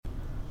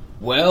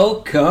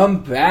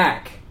Welcome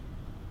back.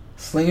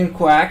 Slingin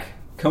Quack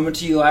coming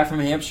to you live from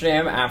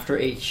Amsterdam after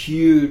a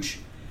huge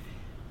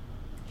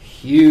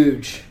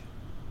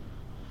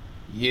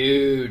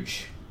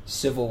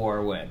Civil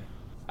War win.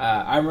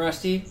 I'm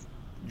Rusty,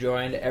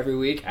 joined every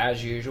week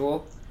as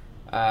usual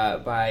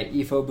by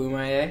Ifo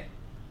Boomaye.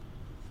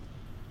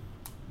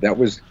 That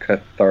was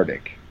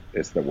cathartic,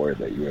 is the word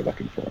that you were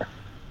looking for.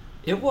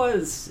 There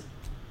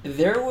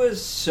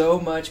was so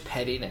much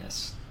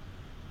pettiness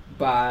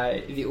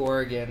by the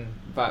Oregon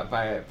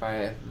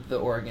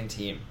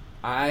team.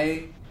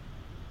 I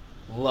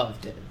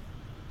loved it.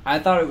 I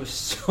thought it was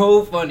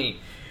so funny.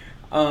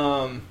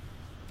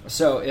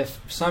 So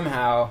if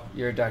somehow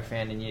you're a Duck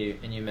fan and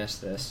you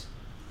missed this,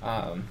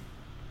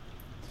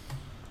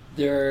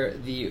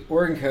 the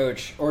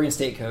Oregon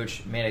State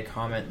coach made a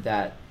comment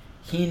that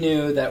he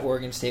knew that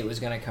Oregon State was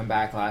going to come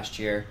back last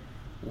year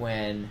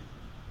when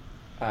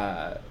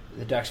the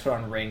Ducks put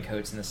on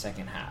raincoats in the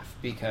second half,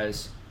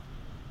 because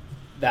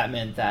that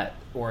meant that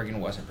Oregon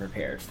wasn't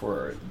prepared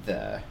for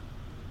the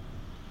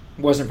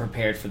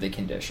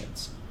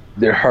conditions.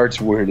 Their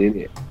hearts weren't in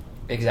it.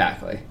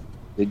 Exactly.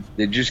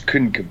 They just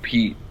couldn't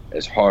compete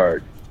as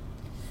hard.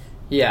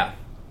 Yeah.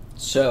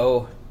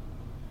 So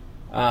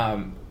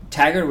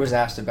Taggart was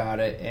asked about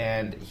it,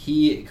 and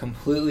he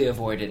completely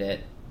avoided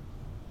it.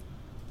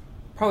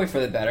 Probably for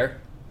the better.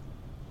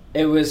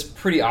 It was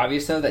pretty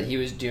obvious, though, that he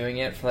was doing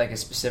it for, a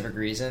specific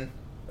reason.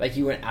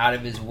 He went out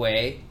of his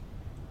way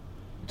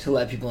to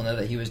let people know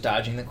that he was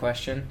dodging the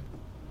question.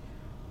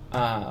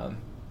 And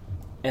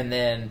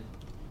then,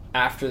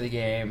 after the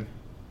game,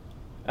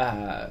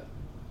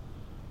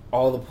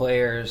 all the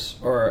players,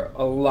 or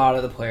a lot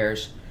of the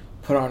players,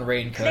 put on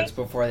raincoats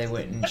before they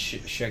went and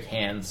shook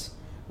hands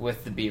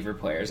with the Beaver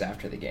players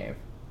after the game.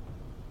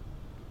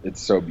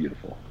 It's so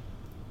beautiful.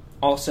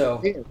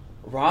 Also,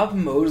 Rob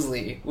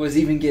Moseley was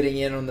even getting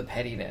in on the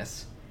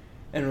pettiness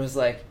and was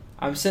like,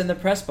 I'm sitting in the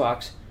press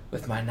box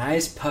with my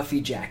nice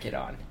puffy jacket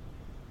on.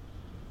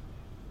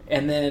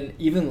 And then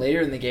even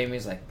later in the game,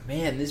 he's like,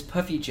 man, this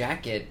puffy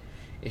jacket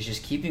is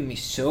just keeping me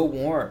so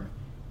warm.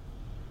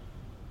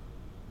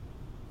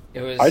 It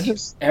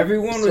was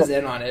everyone was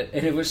in on it,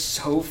 and it was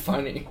so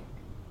funny.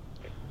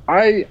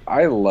 I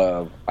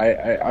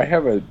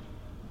have a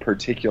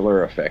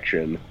particular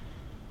affection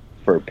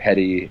for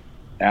petty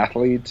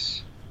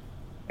athletes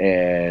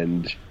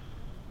and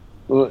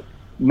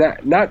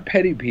not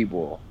petty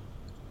people,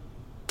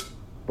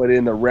 but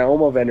in the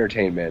realm of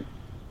entertainment,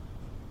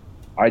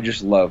 I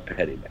just love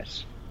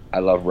pettiness. I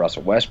love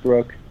Russell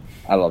Westbrook.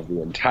 I love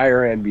the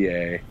entire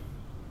NBA.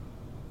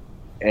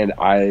 And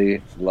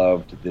I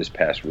loved this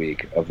past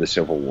week of the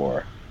Civil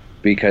War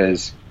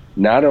because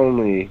not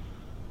only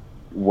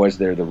was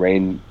there the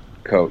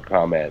raincoat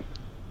comment,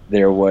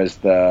 there was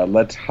the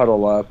let's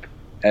huddle up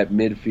at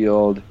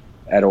midfield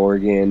at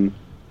Oregon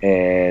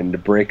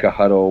and break a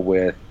huddle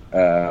with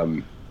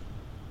F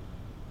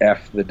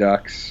the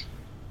Ducks.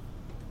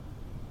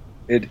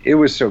 It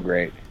was so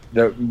great.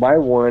 My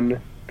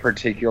one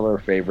particular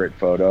favorite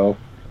photo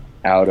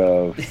out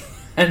of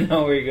I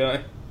know where you're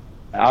going.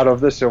 Out of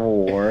the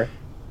Civil War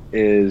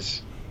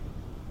is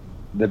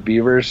the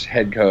Beavers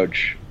head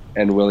coach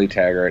and Willie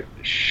Taggart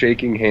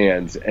shaking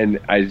hands, and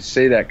I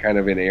say that kind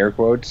of in air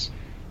quotes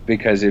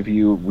because if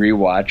you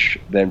rewatch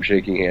them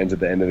shaking hands at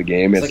the end of the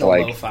game, it's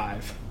like a low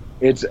five.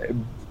 It's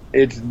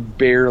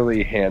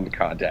barely hand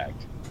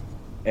contact,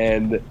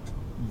 and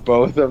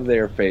both of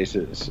their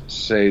faces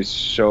say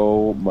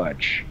so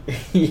much.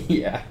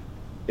 Yeah,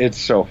 it's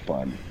so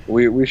fun.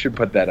 We should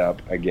put that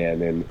up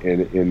again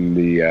in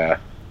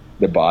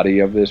the body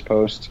of this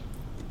post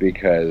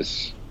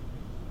because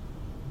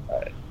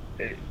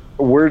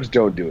words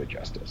don't do it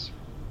justice.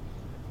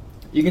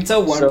 You can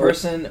tell one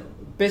person,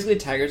 basically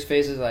Taggart's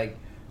face is like,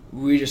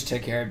 we just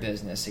took care of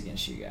business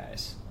against you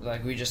guys.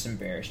 We just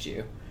embarrassed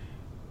you.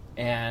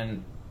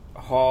 And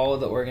Hall,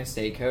 the Oregon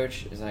State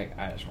coach, is like,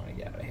 I just want to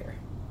get out of here.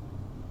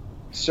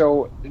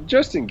 So,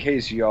 just in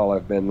case y'all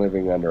have been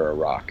living under a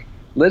rock,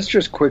 let's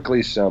just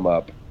quickly sum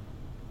up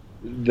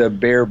the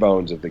bare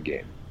bones of the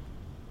game.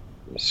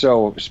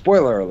 So,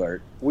 spoiler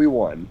alert, we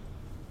won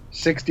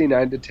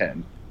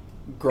 69-10.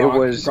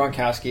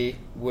 Gronkowski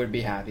would be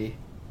happy.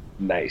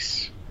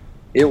 Nice.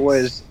 It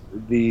was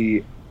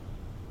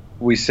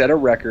we set a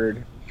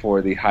record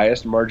for the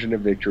highest margin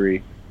of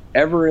victory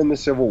ever in the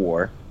Civil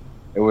War.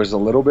 It was a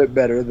little bit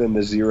better than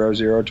the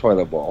 0-0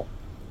 toilet bowl.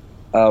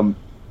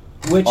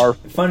 Which,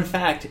 fun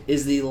fact,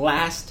 is the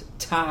last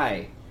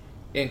tie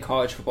in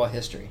college football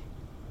history.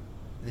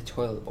 The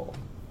toilet bowl.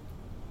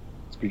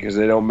 It's because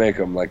they don't make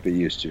them like they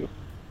used to.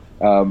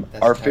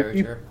 Our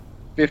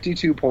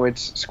 52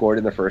 points scored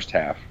in the first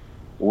half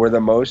were the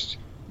most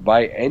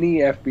by any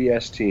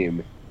FBS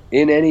team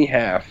in any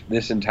half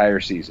this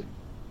entire season.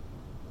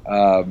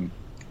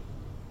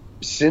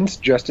 Since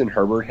Justin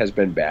Herbert has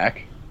been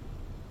back,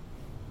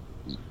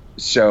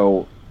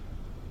 so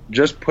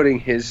just putting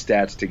his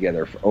stats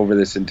together over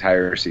this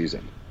entire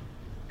season,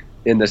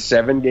 in the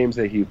 7 games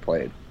that he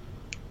played,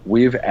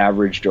 we've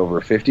averaged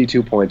over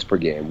 52 points per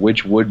game,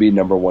 which would be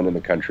number one in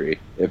the country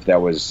if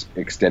that was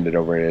extended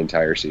over an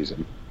entire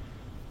season.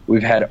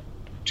 We've had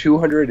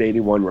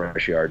 281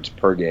 rush yards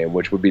per game,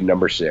 which would be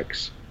number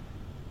 6,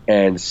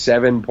 and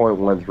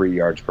 7.13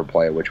 yards per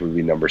play, which would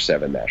be number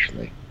 7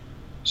 nationally.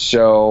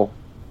 So,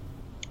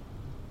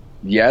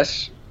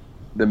 yes,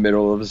 the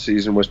middle of the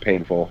season was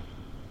painful,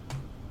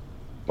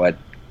 but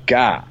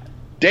god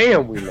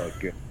damn, we look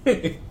good.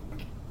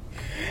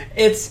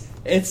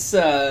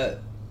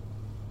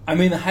 I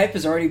mean, the hype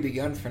has already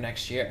begun for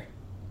next year,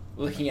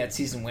 looking at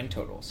season win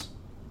totals.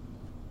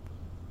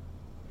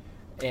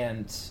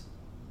 And,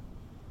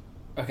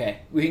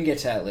 okay, we can get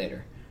to that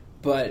later.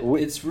 But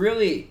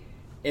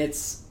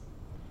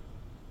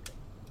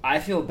I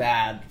feel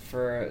bad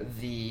for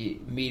the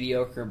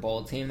mediocre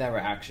bowl team that we're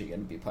actually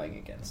going to be playing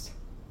against.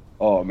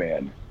 Oh,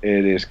 man,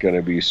 it is going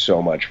to be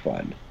so much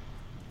fun.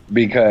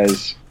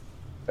 Because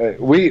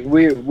we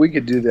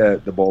could do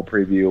the bowl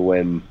preview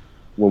when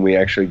we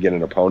actually get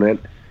an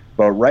opponent.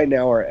 But right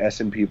now our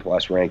S&P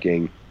Plus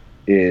ranking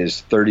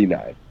is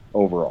 39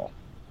 overall.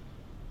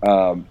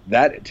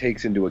 That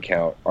takes into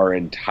account our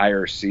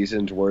entire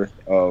season's worth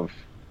of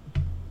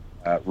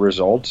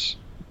results.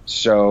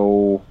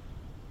 So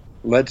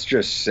let's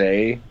just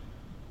say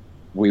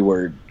we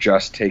were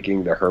just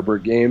taking the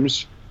Herbert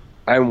games.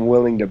 I'm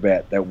willing to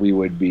bet that we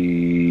would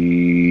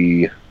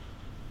be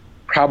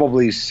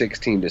probably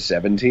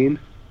 16-17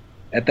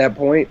 at that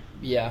point.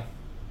 Yeah.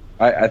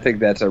 I think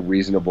that's a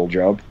reasonable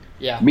jump.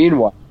 Yeah.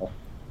 Meanwhile,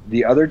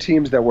 the other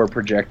teams that we're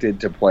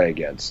projected to play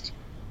against,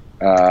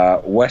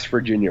 West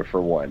Virginia,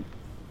 for one,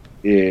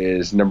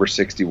 is number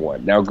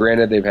 61. Now,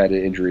 granted, they've had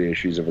injury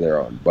issues of their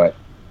own, but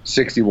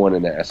 61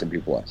 in the S&P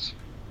Plus.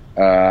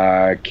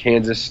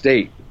 Kansas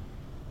State,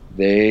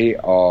 they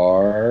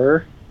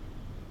are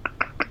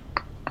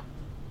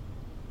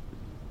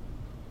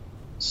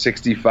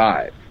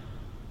 65.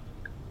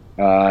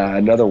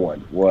 Another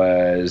one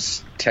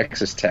was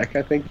Texas Tech,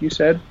 I think you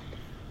said.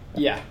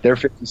 Yeah. They're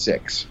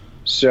 56.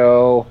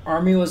 So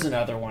Army was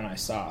another one I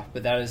saw,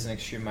 but that is an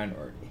extreme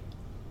minority.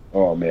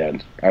 Oh,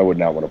 man. I would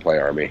not want to play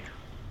Army.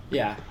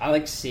 Yeah, I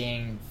like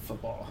seeing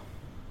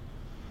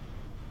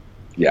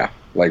Yeah,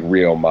 like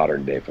real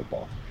modern-day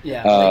football.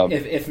 Yeah, like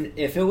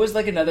if it was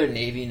like another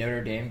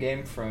Navy-Notre Dame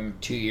game from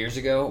 2 years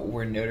ago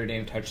where Notre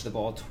Dame touched the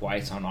ball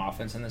twice on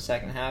offense in the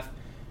second half,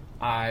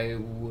 I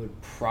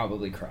would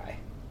probably cry.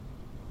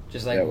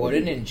 Just like, what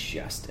an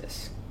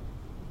injustice.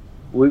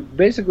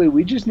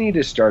 We just need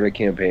to start a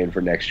campaign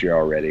for next year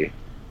already.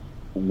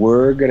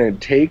 We're going to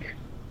take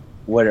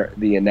what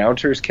the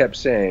announcers kept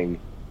saying.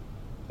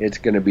 It's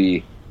going to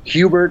be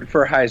Hubert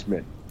for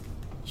Heisman.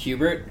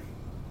 Hubert?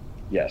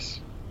 Yes.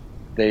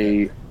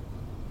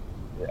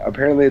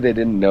 Apparently they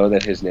didn't know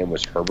that his name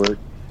was Herbert.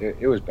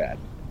 It was bad.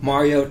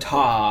 Mario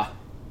Ta.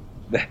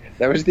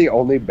 That was the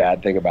only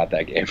bad thing about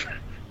that game.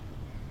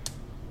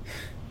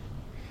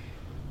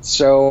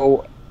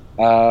 So,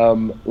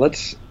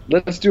 let's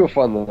do a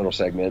fun little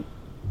segment.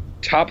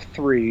 Top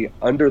 3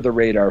 under the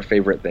radar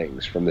favorite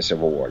things from the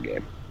Civil War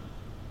game.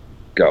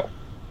 Go.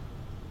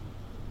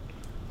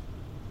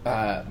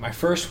 My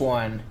first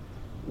one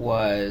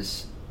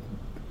was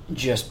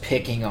just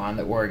picking on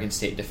the Oregon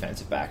State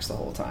defensive backs the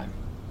whole time.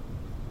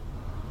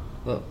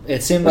 Well,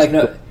 it seemed like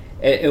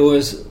it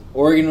was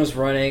Oregon was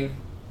running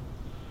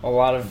a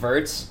lot of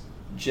verts,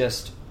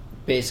 just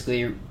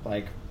basically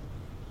like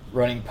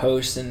running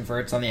posts and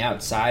verts on the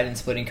outside and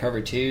splitting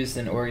cover 2s.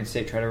 Then Oregon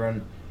State tried to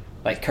run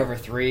like cover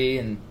 3,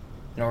 and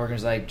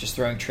Oregon's like just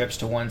throwing trips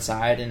to one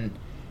side, and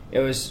it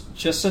was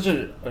just such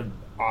an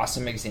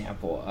awesome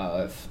example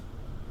of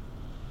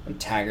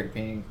Taggart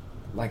being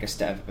like a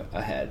step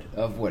ahead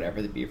of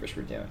whatever the Beavers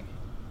were doing.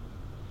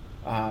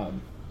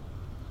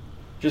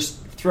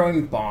 Just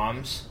throwing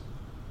bombs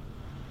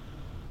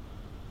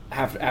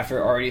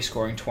after already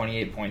scoring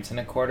 28 points in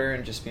a quarter,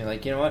 and just being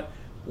like, you know what,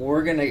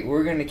 we're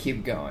gonna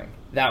keep going.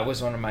 That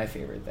was one of my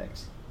favorite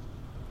things.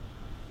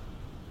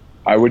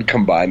 I would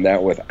combine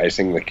that with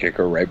icing the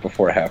kicker right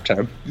before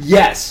halftime.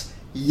 Yes,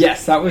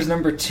 that was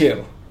number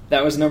 2.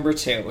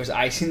 It was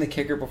icing the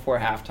kicker before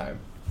halftime.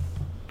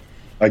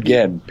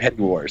 Again, Petty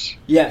Wars.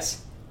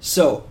 Yes.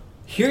 So,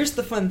 here's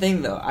the fun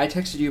thing, though. I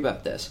texted you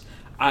about this.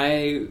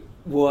 I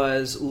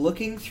was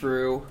looking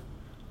through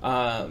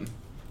Rob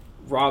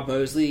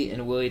Moseley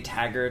and Willie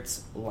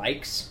Taggart's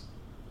likes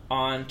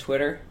on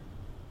Twitter,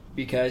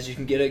 because you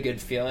can get a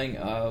good feeling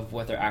of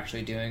what they're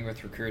actually doing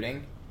with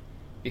recruiting,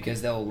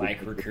 because they'll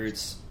like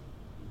recruits'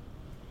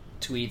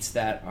 tweets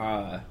that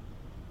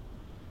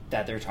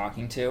they're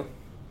talking to.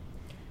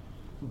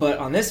 But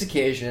on this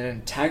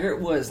occasion,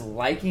 Taggart was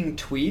liking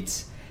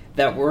tweets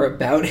that were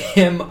about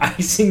him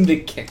icing the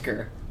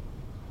kicker.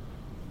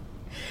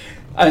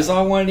 I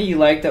saw one he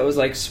liked that was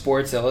like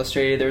Sports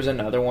Illustrated. There was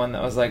another one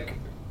that was like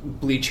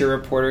Bleacher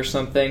Report or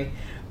something.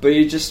 But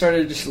he just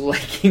started just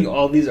liking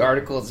all these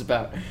articles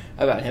about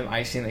him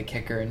icing the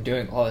kicker and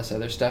doing all this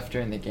other stuff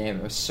during the game.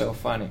 It was so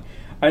funny.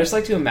 I just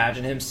like to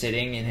imagine him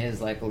sitting in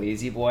his like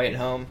lazy boy at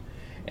home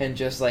and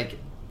just like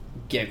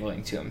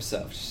giggling to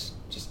himself,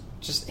 just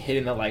just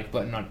hitting the like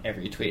button on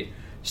every tweet,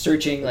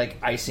 searching like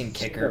icing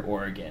kicker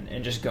Oregon,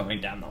 and just going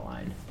down the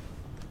line.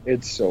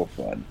 It's so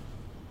fun.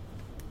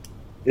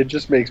 It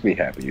just makes me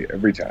happy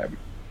every time.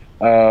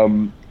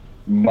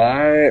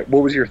 What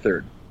was your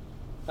third?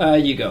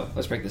 You go.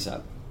 Let's break this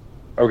up.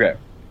 Okay.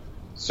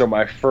 So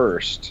my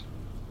first,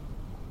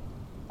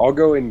 I'll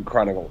go in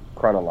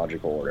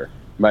chronological order.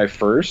 My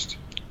first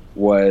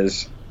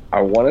was,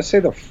 I want to say,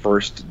 the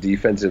first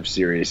defensive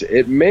series.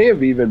 It may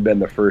have even been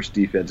the first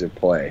defensive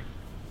play.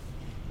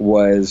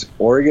 Was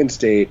Oregon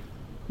State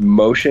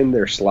motioned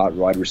their slot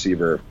wide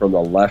receiver from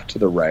the left to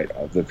the right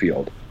of the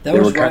field. That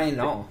was Ryan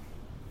Nall.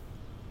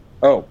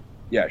 Oh,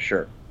 yeah,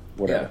 sure.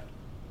 Whatever. Yeah.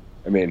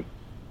 I mean,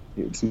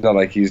 it's not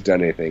like he's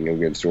done anything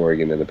against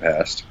Oregon in the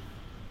past,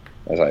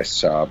 as I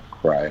sob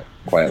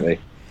quietly.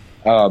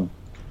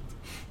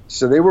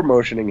 So they were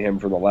motioning him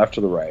from the left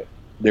to the right.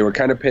 They were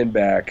kind of pinned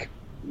back,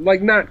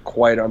 like not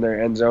quite on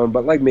their end zone,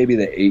 but like maybe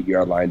the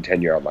 8-yard line,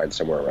 10-yard line,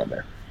 somewhere around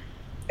there.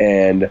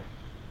 And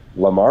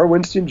Lamar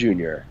Winston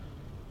Jr.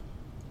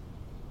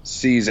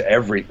 sees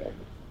everything.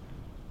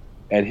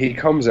 And he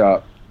comes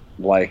up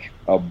like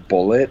a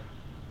bullet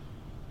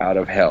out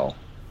of hell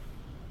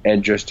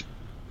and just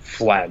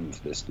flattens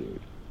this dude.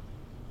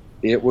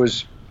 That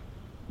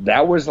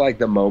was like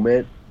the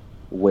moment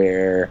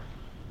where,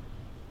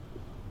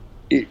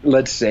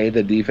 let's say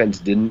the defense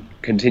didn't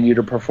continue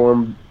to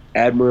perform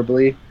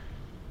admirably.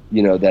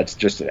 That's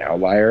just an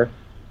outlier.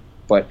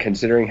 But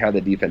considering how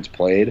the defense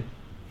played,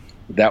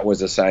 that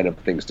was a sign of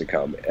things to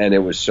come. And it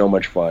was so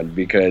much fun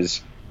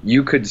because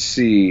you could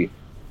see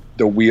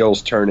the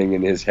wheels turning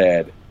in his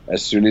head.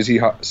 As soon as he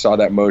saw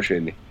that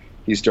motion,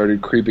 he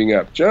started creeping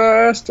up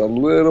just a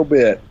little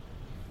bit.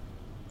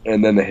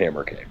 And then the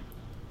hammer came.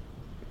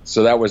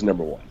 So that was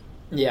number one.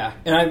 Yeah.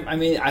 And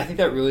I think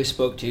that really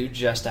spoke to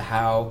just to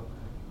how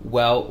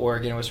well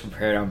Oregon was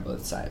prepared on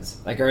both sides.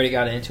 Like, I already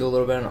got into a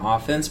little bit on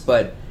offense,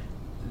 but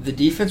the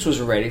defense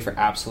was ready for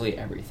absolutely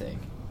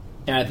everything.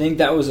 And I think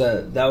that was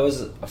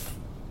the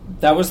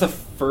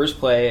first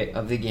play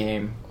of the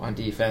game on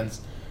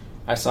defense.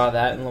 I saw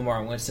that and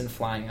Lamar Winston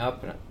flying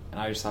up, and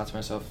I just thought to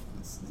myself,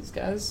 these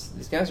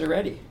guys are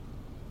ready.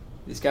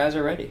 These guys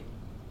are ready.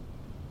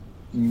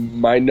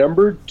 My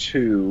number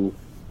two,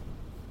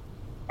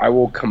 I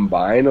will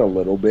combine a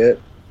little bit.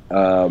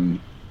 My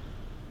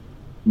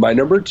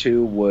number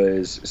two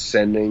was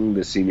sending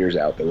the seniors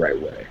out the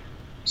right way.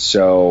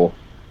 So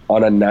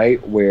on a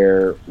night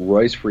where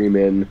Royce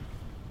Freeman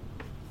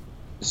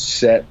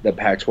set the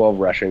Pac-12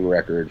 rushing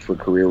record for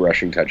career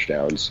rushing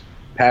touchdowns,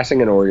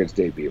 passing an Oregon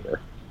State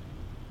Beaver,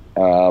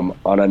 on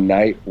a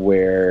night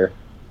where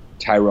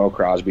Tyrell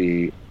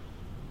Crosby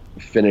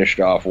finished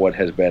off what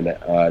has been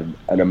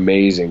an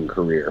amazing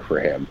career for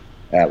him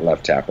at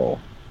left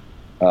tackle.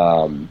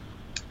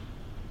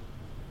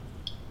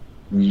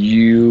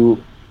 They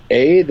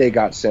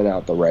got sent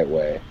out the right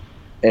way,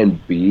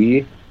 and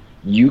B,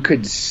 you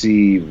could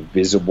see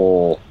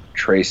visible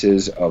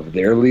traces of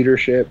their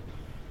leadership,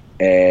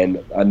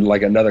 and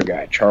like another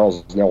guy,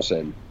 Charles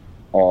Nelson,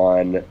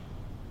 on,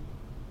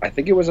 I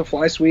think it was a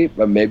fly sweep,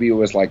 but maybe it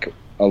was like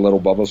a little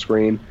bubble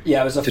screen.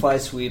 Yeah, it was a fly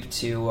sweep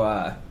to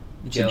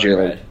Jalen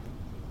Red.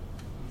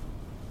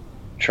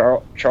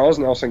 Charles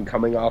Nelson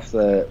coming off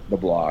the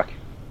block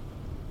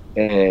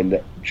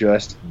and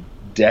just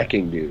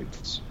decking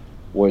dudes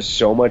was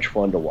so much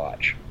fun to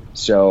watch.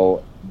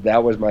 So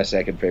that was my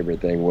second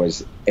favorite thing,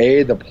 was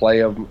the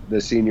play of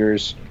the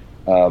seniors,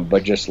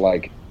 but just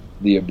like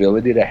the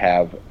ability to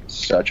have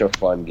such a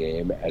fun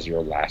game as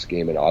your last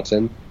game in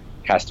Autzen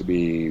has to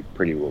be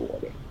pretty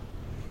rewarding.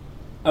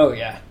 Oh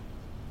yeah.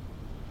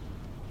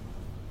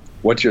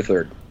 What's your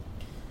third?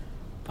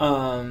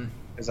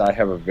 Because I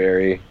have a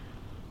very,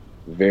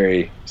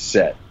 very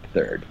set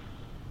third.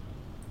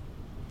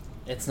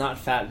 It's not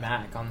Fat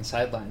Mac on the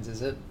sidelines,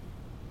 is it?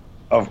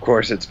 Of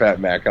course it's Fat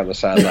Mac on the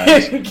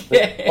sidelines.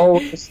 Okay.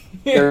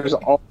 There's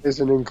always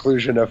an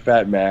inclusion of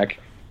Fat Mac,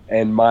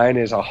 and mine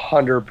is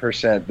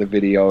 100% the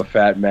video of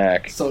Fat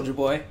Mac. Soldier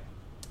Boy.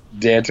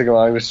 Dancing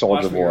along with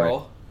Soldier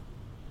Boy.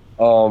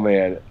 Oh,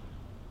 man.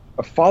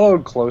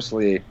 Followed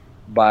closely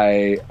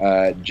by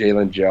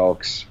Jalen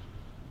Jelks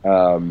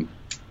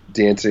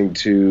dancing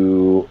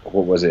to,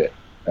 what was it?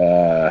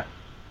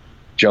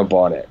 Jump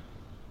on It.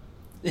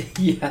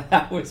 Yeah,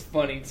 that was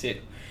funny too.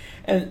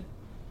 And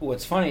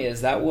what's funny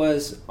is that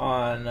was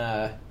on,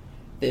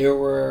 they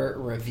were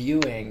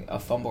reviewing a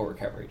fumble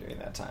recovery during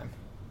that time.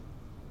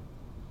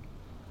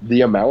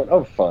 The amount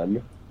of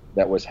fun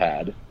that was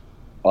had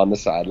on the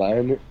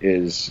sideline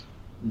is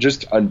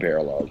just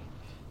unparalleled.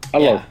 I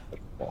love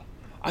football.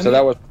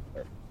 That was...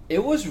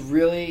 It was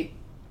really...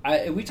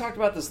 we talked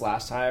about this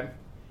last time.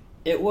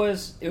 It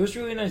was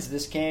really nice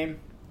this game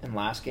and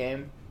last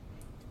game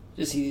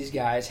to see these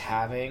guys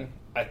having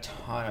a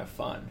ton of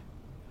fun,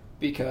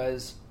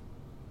 because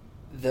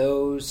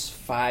those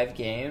 5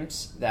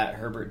 games that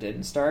Herbert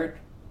didn't start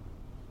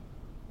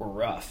were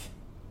rough,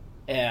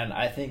 and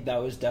I think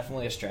that was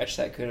definitely a stretch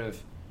that could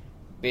have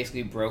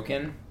basically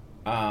broken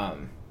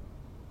the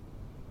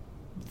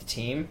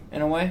team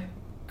in a way,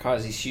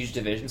 cause these huge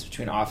divisions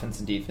between offense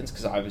and defense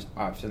because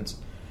offense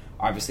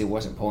obviously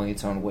wasn't pulling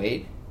its own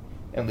weight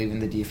and leaving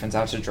the defense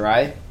out to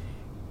dry.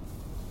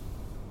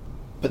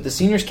 But the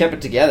seniors kept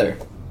it together.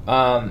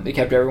 They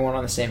kept everyone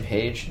on the same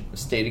page,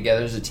 stayed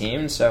together as a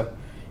team, so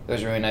it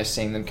was really nice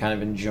seeing them kind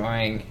of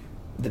enjoying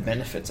the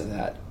benefits of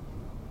that.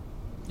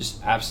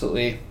 Just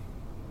absolutely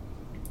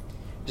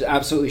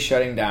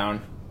shutting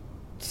down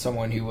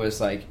someone who was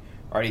like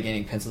already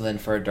getting penciled in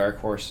for a dark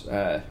horse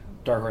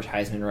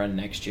Heisman run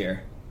next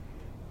year,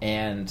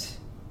 and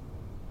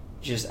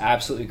just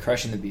absolutely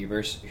crushing the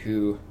Beavers,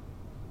 who,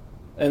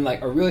 in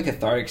like a really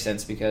cathartic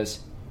sense, because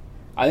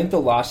I think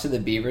the loss to the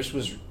Beavers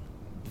was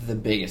the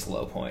biggest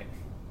low point.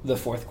 The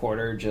fourth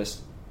quarter,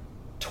 just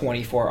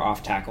 24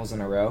 off tackles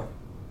in a row.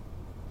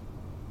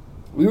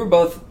 We were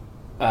both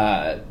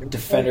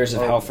defenders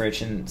of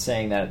Helfrich and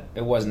saying that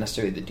it wasn't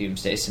necessarily the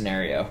doomsday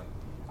scenario.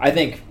 I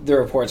think the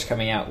reports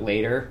coming out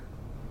later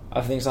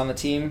of things on the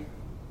team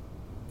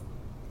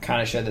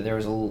kind of showed that there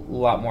was a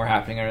lot more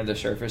happening under the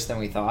surface than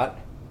we thought.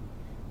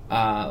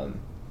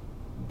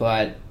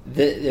 But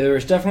there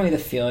was definitely the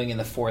feeling in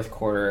the fourth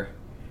quarter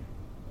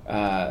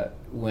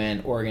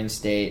when Oregon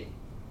State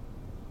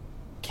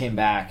came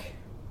back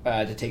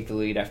to take the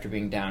lead after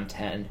being down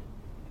 10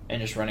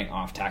 and just running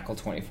off tackle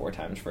 24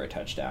 times for a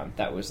touchdown.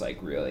 That was like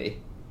really,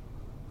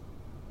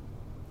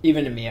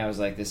 even to me, I was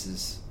like, this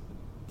is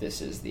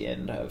the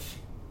end of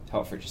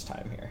Helfrich's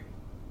time here.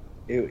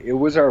 It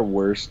was our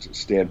worst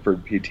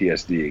Stanford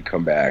PTSD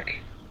comeback,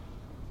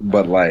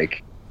 but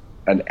like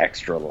an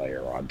extra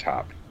layer on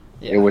top.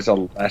 Yeah. It was a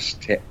less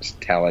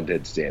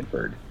talented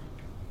Stanford.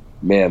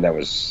 Man, that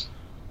was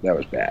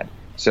bad.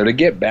 So to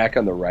get back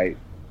on the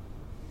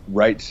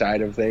right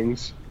side of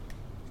things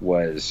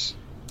was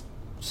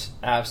just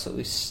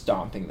absolutely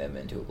stomping them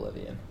into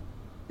oblivion.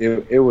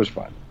 It was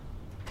fun.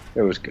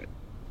 It was good.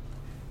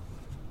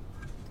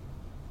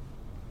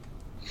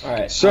 All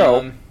right.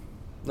 So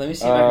let me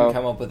see if I can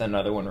come up with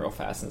another one real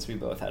fast since we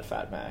both had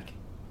Fat Mac.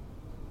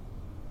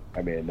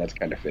 I mean, that's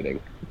kind of fitting.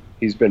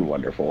 He's been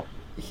wonderful.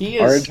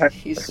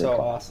 He's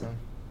so awesome.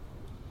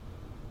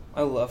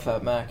 I love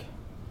Fat Mac.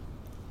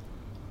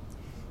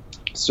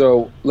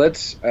 So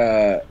let's.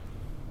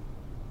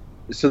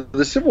 So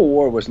the Civil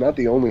War was not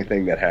the only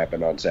thing that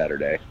happened on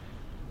Saturday,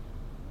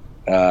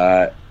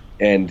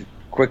 and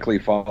quickly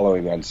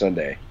following on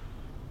Sunday,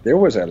 there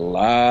was a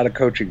lot of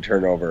coaching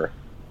turnover,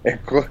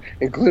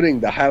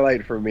 including the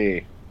highlight for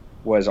me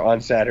was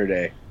on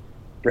Saturday,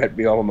 Brett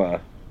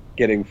Bielema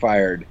getting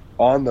fired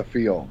on the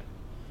field.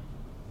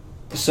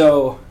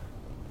 So,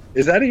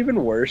 is that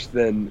even worse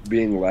than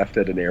being left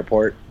at an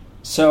airport?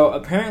 So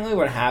apparently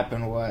what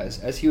happened was,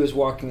 as he was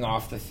walking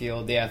off the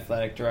field, the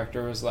athletic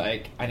director was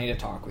like, I need to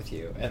talk with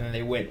you. And then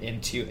they went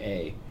into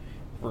a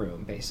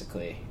room,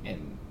 basically,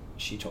 and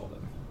she told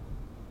him.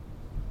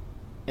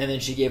 And then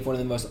she gave one of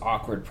the most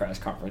awkward press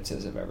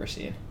conferences I've ever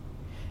seen.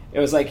 It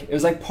was like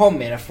Paul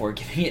Manafort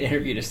giving an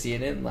interview to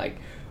CNN, like,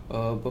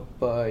 we're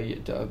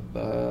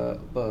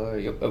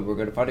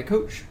going to find a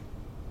coach.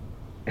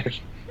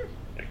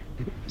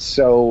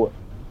 So,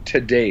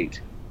 to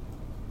date,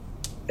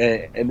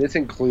 and this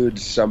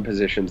includes some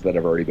positions that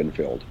have already been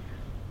filled.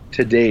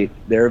 To date,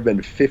 there have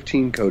been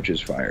 15 coaches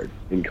fired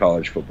in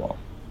college football.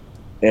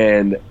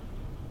 And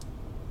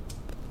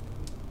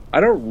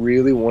I don't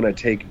really want to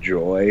take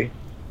joy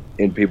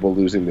in people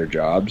losing their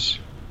jobs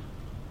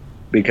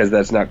because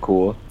that's not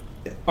cool.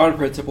 On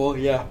principle,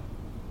 yeah.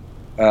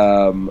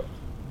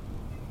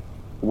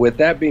 With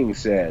that being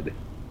said,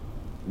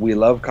 we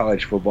love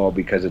college football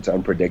because it's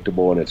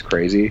unpredictable and it's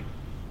crazy.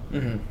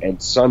 Mm-hmm.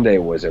 And Sunday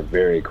was a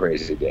very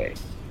crazy day.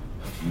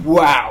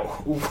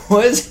 Wow.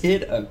 Was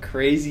it a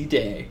crazy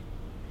day?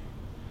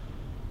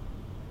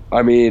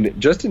 I mean,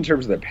 just in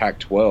terms of the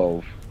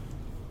Pac-12,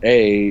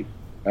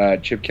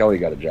 Chip Kelly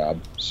got a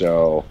job.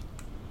 So,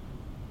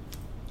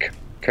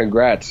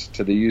 congrats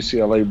to the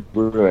UCLA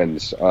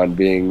Bruins on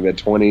being the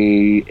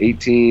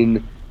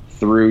 2018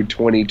 through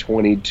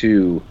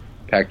 2022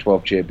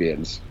 Pac-12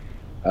 champions.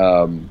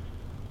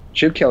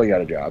 Chip Kelly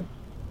got a job.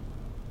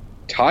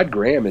 Todd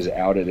Graham is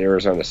out at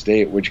Arizona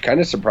State, which kind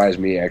of surprised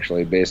me,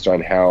 actually, based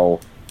on how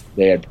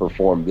they had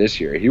performed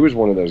this year. He was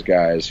one of those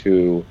guys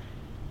who,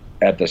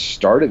 at the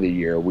start of the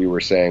year, we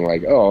were saying,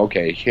 like, oh,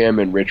 okay, him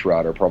and Rich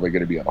Rod are probably going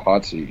to be on the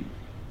hot seat.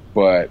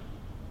 But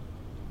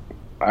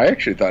I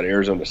actually thought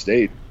Arizona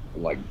State,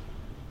 like,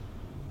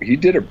 he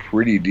did a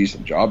pretty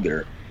decent job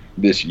there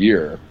this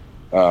year.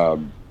 For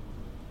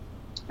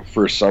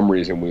some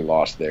reason, we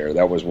lost there.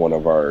 That was one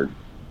of our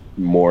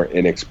more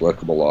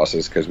inexplicable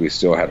losses because we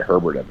still had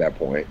Herbert at that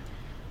point.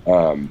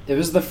 It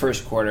was the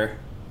first quarter.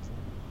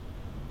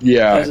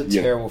 Yeah. That was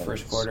a terrible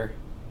first quarter.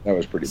 That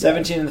was pretty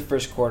 17 bad. in the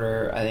first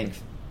quarter, I think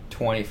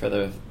 20 for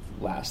the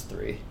last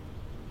three.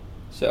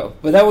 So,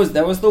 but that was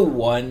the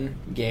one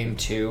game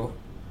too.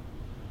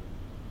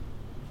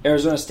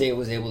 Arizona State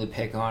was able to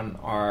pick on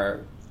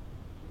our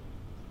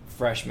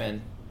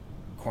freshman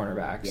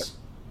cornerbacks.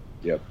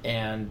 Yep.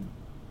 And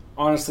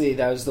honestly,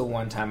 that was the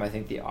one time I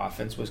think the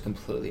offense was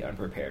completely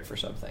unprepared for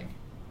something.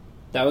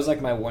 That was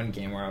like my one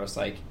game where I was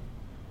like,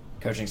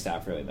 coaching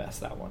staff really messed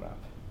that one up.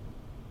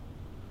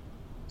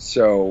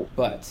 So,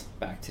 but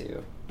back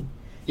to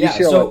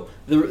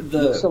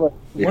UCLA, so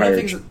one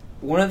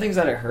of the things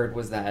that I heard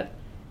was that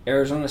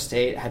Arizona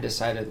State had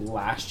decided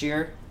last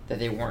year that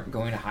they weren't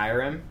going to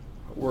hire him.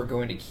 We're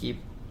going to keep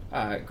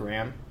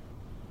Graham.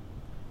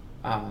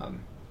 And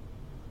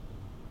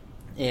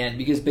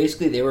because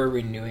basically they were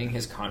renewing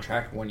his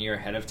contract 1 year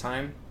ahead of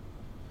time,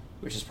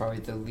 which is probably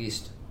the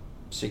least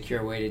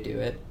secure way to do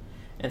it.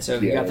 And so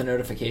he got the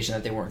notification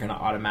that they weren't going to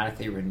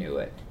automatically renew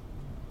it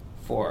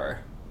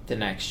for the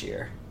next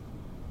year.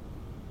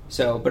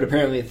 So, but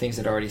apparently things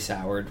had already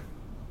soured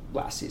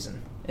last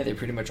season, and they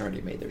pretty much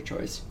already made their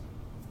choice.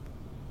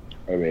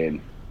 I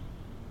mean,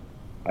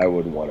 I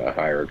wouldn't want to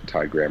hire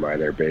Todd Graham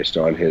either based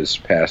on his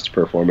past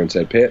performance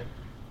at Pitt,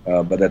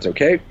 but that's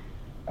okay.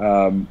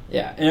 And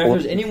if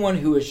there's anyone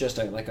who was just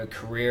a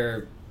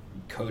career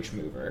coach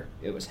mover,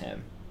 it was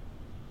him.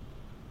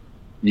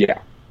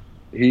 Yeah.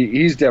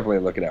 He's definitely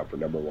looking out for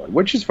number one,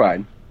 which is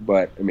fine,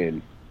 but, I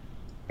mean,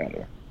 I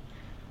don't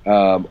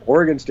know.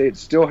 Oregon State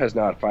still has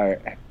not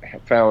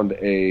found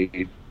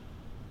a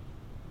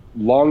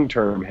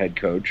long-term head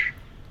coach.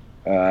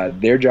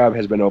 Their job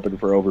has been open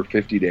for over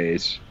 50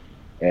 days,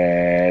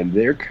 and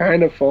they're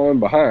kind of falling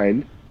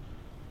behind.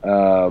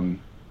 So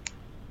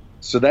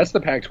that's the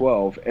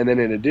Pac-12, and then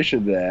in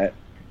addition to that,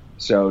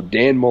 so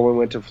Dan Mullen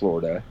went to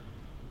Florida.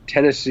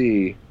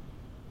 Tennessee,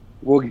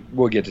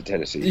 we'll get to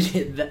Tennessee.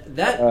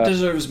 that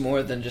deserves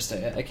more than just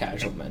a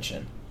casual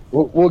mention.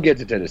 We'll get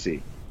to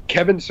Tennessee.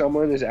 Kevin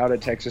Sumlin is out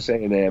at Texas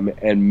A&M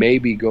and may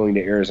be going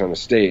to Arizona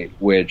State,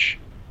 which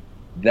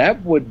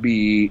that would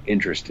be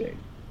interesting.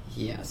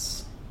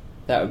 Yes,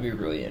 that would be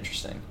really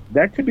interesting.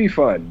 That could be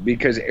fun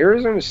because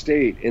Arizona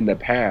State in the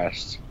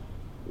past,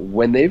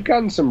 when they've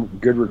gotten some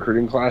good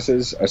recruiting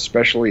classes,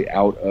 especially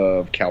out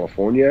of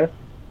California,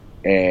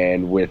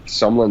 and with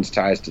Sumlin's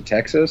ties to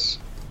Texas,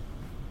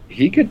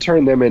 he could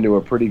turn them into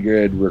a pretty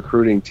good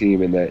recruiting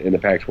team in the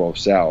Pac-12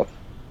 South.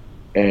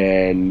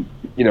 And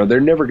they're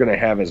never going to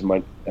have as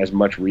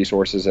much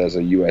resources as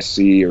a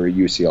USC or a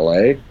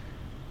UCLA,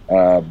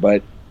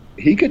 but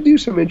he could do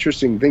some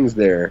interesting things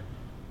there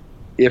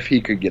if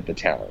he could get the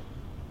talent.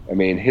 I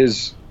mean,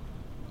 his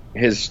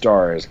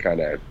star has kind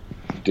of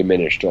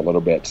diminished a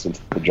little bit since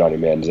the Johnny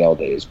Manziel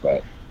days,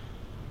 but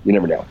you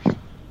never know.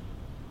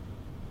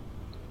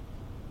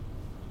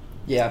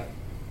 Yeah,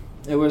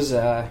 it was.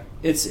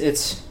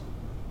 It's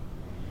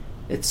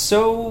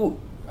so.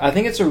 I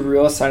think it's a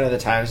real sign of the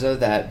times, though,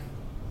 that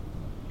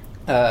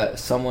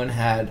someone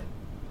had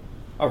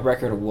a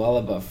record well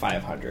above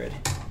 500,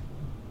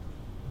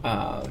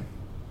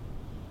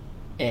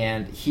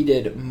 and he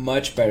did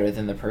much better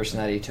than the person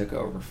that he took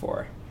over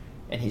for,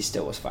 and he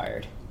still was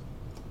fired.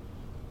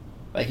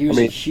 He was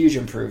a huge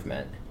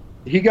improvement.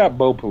 He got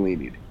Bo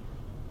Pelini'd.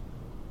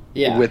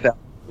 Yeah.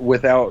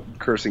 Without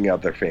cursing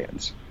out their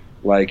fans.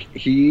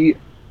 He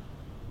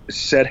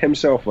set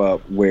himself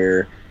up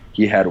where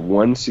he had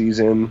one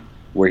season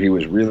where he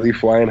was really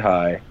flying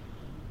high,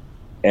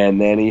 and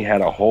then he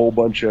had a whole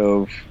bunch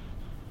of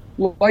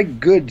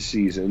good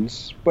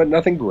seasons, but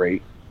nothing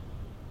great.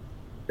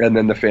 And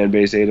then the fan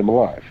base ate him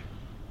alive.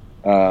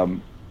 The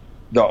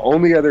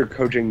only other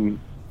coaching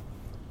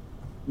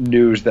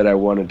news that I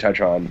want to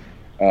touch on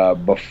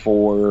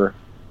before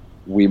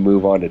we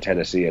move on to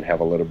Tennessee and have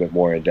a little bit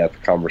more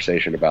in-depth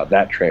conversation about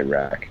that train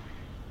wreck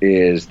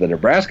is the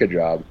Nebraska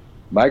job.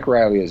 Mike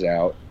Riley is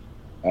out.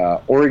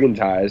 Oregon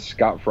ties.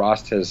 Scott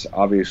Frost has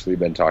obviously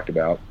been talked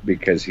about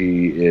because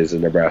he is a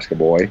Nebraska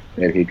boy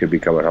and he could be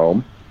coming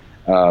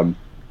home.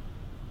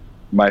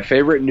 My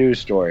favorite news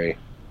story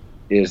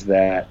is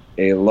that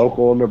a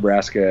local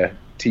Nebraska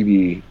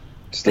TV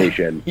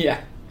station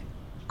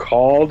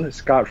called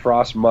Scott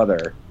Frost's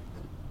mother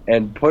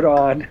and put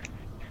on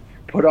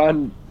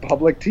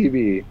public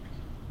TV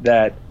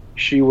that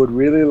she would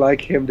really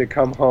like him to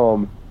come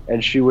home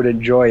and she would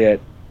enjoy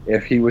it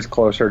if he was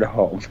closer to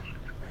home.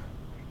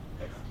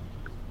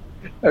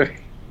 I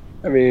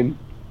mean,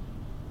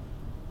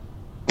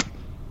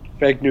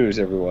 fake news,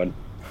 everyone.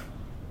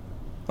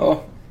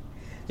 Oh,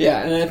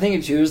 yeah, and I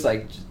think it was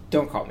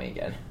don't call me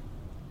again.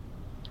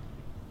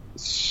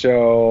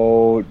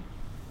 So,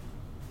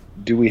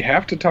 do we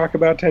have to talk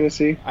about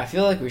Tennessee? I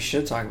feel like we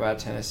should talk about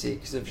Tennessee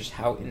because of just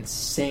how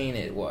insane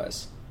it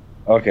was.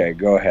 Okay,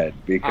 go ahead.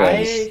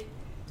 Because I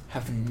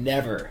have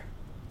never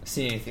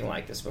seen anything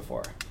like this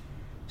before.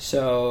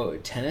 So,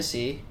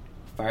 Tennessee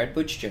fired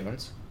Butch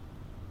Jones.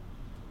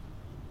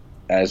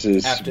 As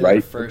is after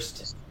right.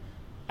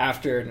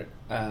 After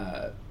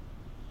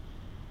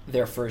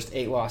their first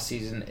 8-loss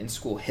season in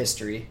school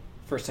history.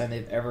 First time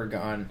they've ever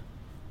gone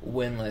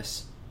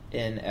winless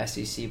in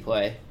SEC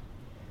play.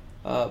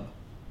 Oh,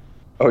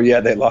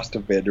 yeah, they lost to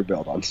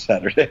Vanderbilt on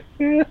Saturday.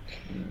 You're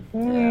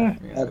going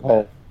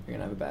to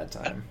have a bad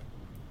time.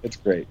 It's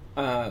great.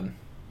 Also,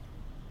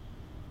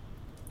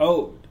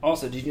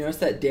 did you notice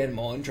that Dan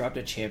Mullen dropped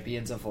a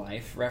Champions of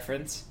Life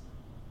reference?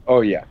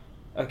 Oh, yeah.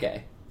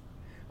 Okay.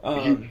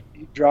 He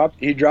dropped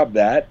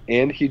that,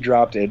 and he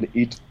dropped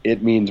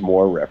it means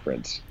more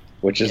reference.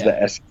 which is Yeah.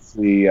 the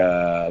SEC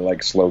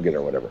like slogan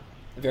or whatever.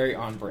 Very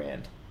on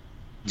brand.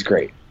 It's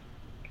great.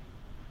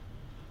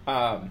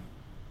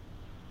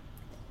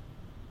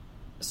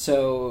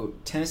 So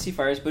Tennessee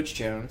fires Butch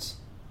Jones.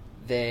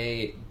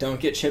 They don't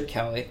get Chip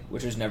Kelly,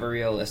 which was never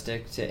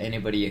realistic to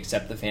anybody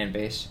except the fan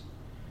base.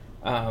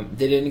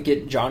 They didn't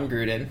get John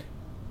Gruden,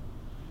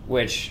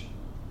 which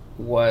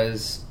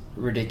was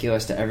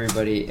ridiculous to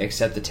everybody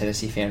except the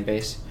Tennessee fan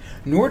base.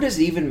 Nor does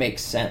it even make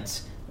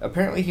sense.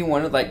 Apparently he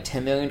wanted like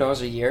 $10 million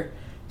a year.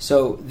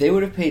 So they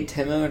would have paid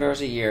 $10 million a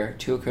year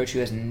to a coach who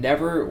has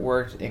never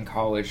worked in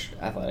college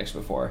athletics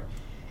before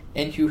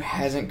and who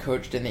hasn't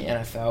coached in the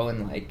NFL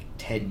in like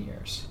 10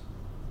 years.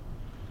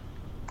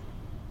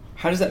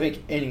 How does that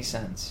make any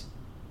sense?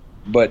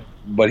 But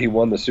he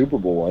won the Super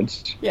Bowl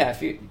once. Yeah,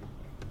 if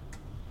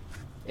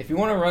you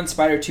want to run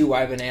Spider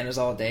 2Y bananas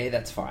all day,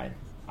 that's fine.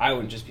 I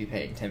wouldn't just be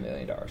paying $10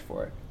 million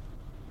for it.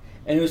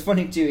 And it was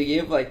funny, too. He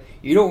gave, like,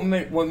 you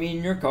don't want me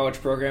in your college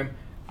program,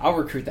 I'll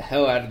recruit the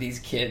hell out of these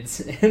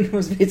kids. And it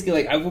was basically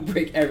like, I will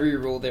break every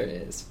rule there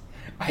is.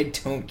 I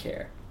don't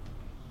care.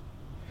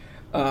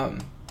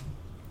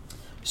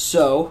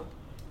 So,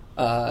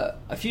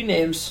 a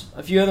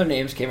few other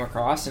names came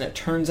across, and it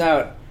turns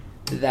out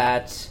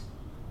that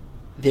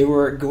they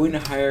were going to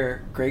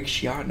hire Greg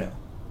Schiano.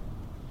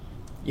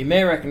 You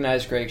may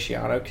recognize Greg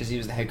Schiano because he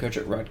was the head coach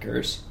at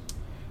Rutgers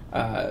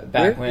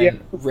back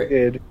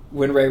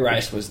when Ray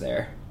Rice was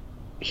there.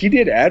 He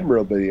did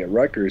admirably at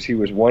Rutgers. He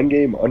was one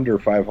game under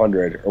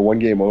 500 or one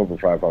game over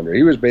 500.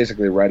 He was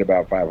basically right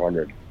about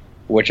 500,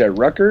 which at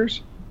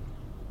Rutgers,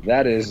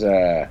 that's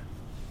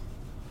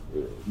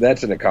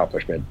an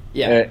accomplishment.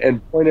 Yeah.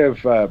 And point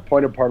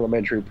of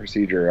parliamentary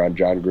procedure on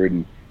John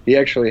Gruden, he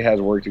actually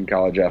has worked in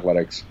college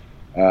athletics,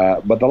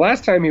 but the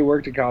last time he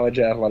worked in college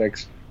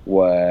athletics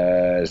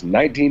was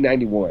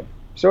 1991.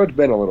 So it's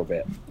been a little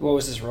bit. What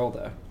was his role,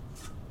 though?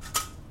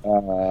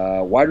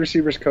 Wide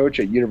receivers coach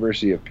at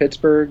University of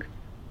Pittsburgh.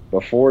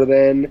 Before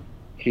then,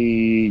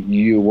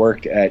 you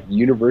worked at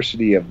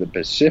University of the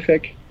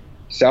Pacific,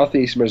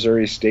 Southeast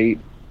Missouri State,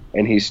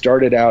 and he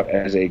started out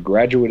as a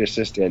graduate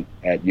assistant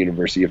at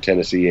University of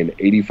Tennessee in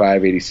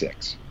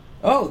 85-86.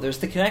 Oh, there's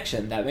the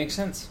connection. That makes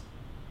sense.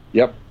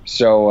 Yep.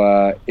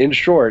 So, in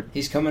short,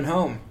 he's coming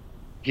home.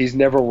 He's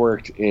never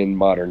worked in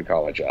modern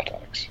college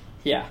athletics.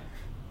 Yeah.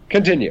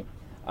 Continue.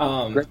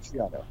 Greg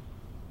Schiano.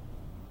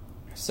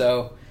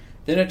 So,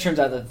 then it turns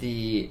out that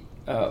the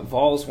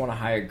Vols want to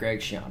hire Greg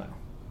Schiano.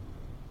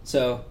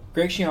 So,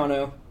 Greg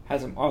Schiano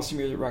had some awesome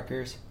years at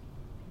Rutgers.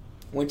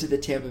 Went to the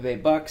Tampa Bay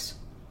Bucks.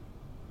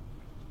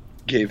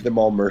 Gave them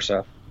all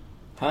MRSA.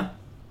 Huh?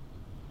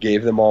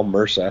 Gave them all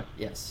MRSA.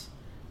 Yes.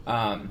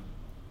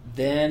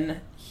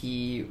 Then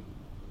he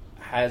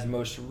has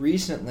most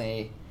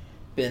recently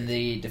been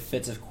the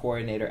defensive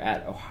coordinator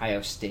at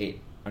Ohio State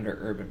under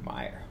Urban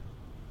Meyer.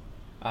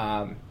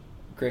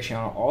 Greg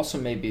Schiano also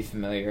may be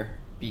familiar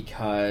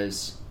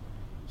because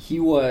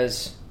he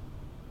was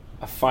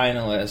a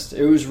finalist.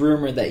 It was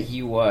rumored that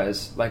he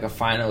was like a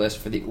finalist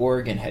for the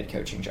Oregon head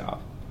coaching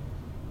job,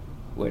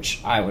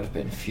 which I would have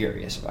been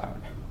furious about.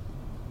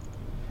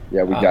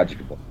 Yeah, we dodged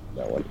a bullet on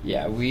that one.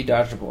 Yeah, we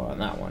dodged a bullet on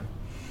that one.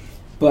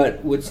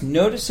 But what's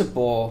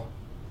noticeable,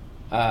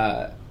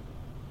 what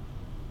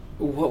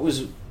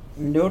was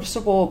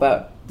noticeable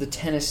about the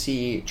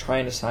Tennessee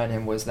trying to sign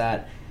him was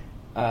that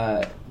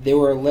it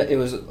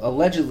was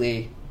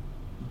allegedly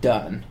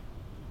done.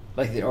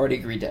 Like, they'd already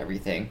agreed to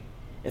everything.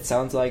 It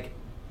sounds like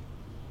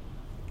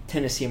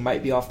Tennessee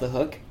might be off the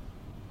hook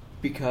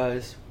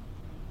because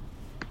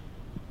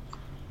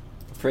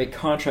for a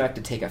contract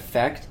to take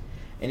effect,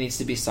 it needs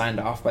to be signed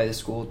off by the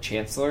school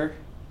chancellor,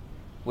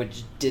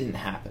 which didn't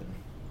happen.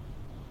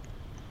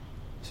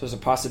 So there's a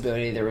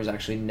possibility there was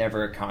actually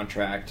never a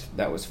contract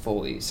that was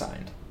fully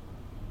signed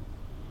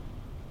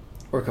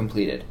or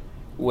completed,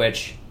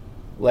 which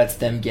lets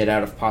them get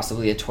out of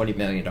possibly a $20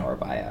 million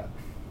buyout.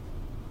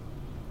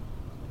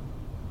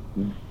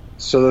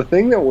 So the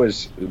thing that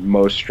was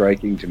most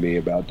striking to me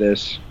about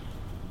this,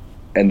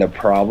 and the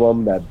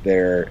problem that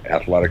their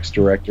athletics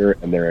director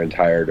and their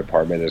entire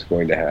department is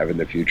going to have in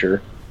the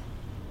future,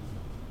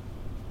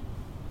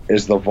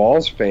 is the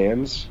Vols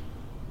fans,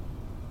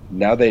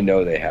 now they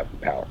know they have the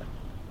power.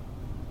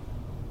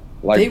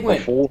 Like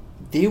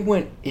they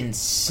went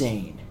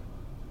insane.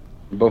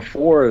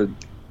 Before,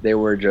 they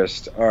were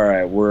just, all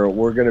right,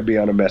 we're going to be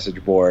on a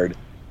message board,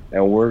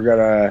 and we're going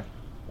to,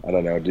 I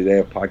don't know, do they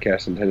have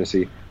podcasts in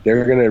Tennessee?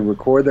 They're going to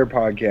record their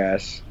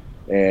podcasts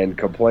and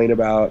complain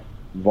about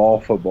Vol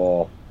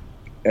football,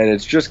 and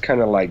it's just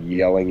kind of like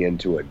yelling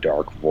into a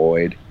dark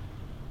void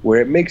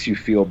where it makes you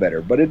feel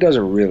better, but it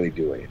doesn't really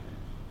do anything.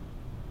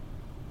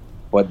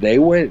 But they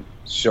went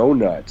so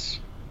nuts.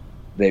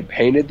 They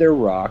painted their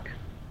rock.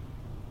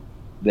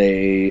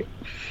 They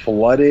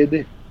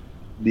flooded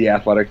the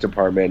athletic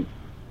department,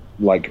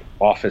 like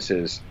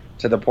offices,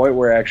 to the point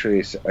where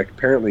actually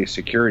apparently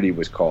security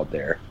was called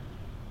there.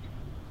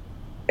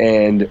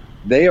 And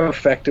they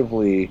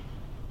effectively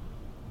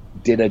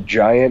did a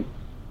giant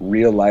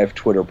real-life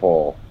Twitter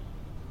poll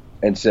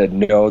and said,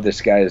 no,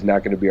 this guy is not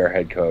going to be our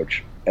head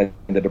coach. and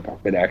the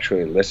department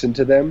actually listened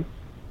to them.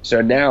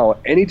 So now,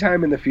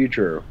 anytime in the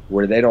future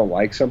where they don't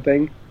like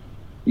something,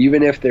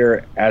 even if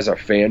they're, as a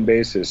fan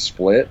base, is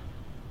split,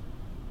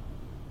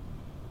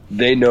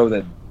 they know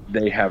that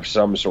they have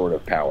some sort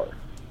of power.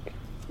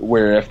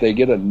 Where if they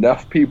get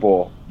enough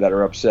people that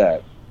are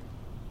upset,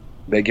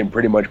 they can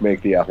pretty much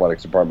make the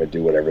athletics department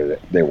do whatever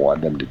they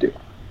want them to do.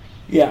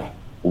 Yeah.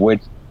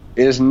 Which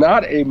is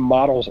not a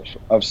model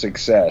of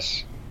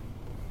success,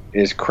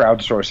 is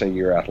crowdsourcing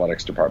your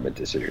athletics department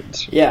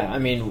decisions. Yeah, I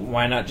mean,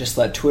 why not just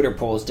let Twitter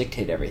polls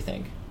dictate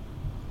everything?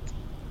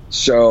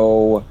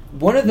 So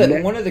one of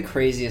the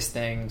craziest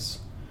things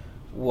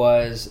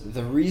was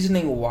the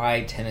reasoning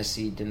why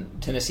Tennessee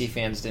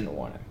fans didn't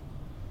want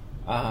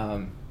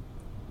him.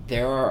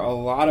 There are a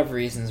lot of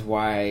reasons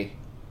why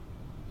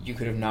you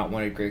could have not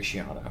wanted Greg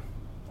Schiano,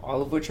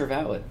 all of which are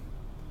valid.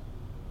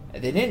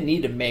 They didn't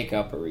need to make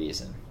up a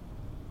reason.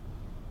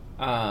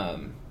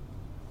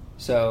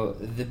 So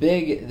the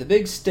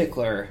big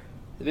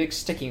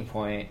sticking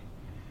point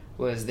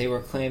was they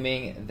were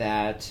claiming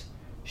that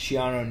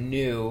Schiano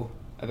knew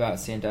about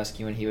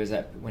Sandusky when he was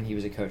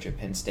a coach at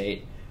Penn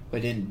State,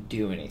 but didn't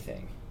do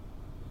anything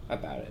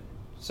about it.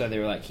 So they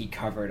were like, he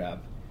covered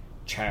up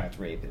child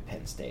rape at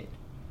Penn State,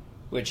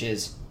 which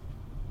is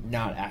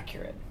not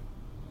accurate.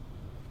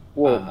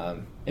 Well,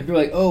 and people are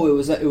like, oh,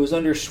 it was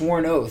under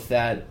sworn oath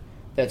that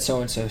so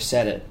and so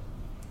said it.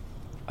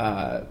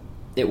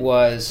 It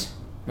was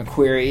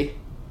McQuarrie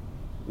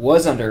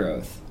was under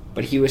oath,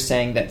 but he was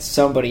saying that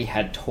somebody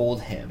had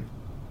told him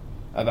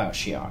about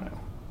Schiano.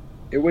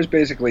 It was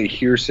basically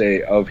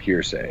hearsay of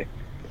hearsay,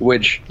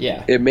 which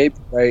yeah. It may be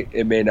right,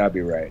 it may not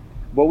be right.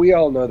 But we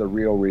all know the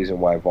real reason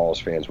why Vols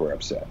fans were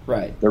upset.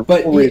 Right.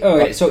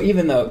 So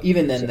even then,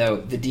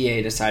 the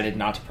DA decided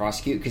not to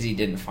prosecute because he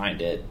didn't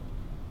find it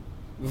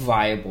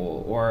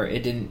viable, or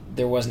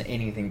there wasn't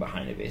anything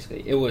behind it,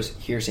 basically. It was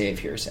hearsay of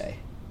hearsay.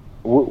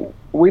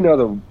 We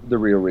know the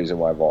real reason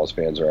why Vols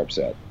fans are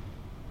upset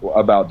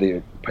about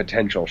the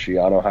potential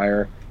Schiano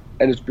hire,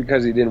 and it's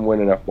because he didn't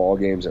win enough ball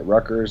games at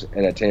Rutgers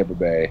and at Tampa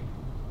Bay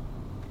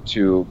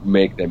to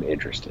make them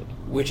interested.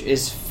 Which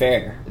is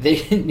fair. They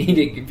didn't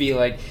need to be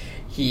like,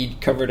 he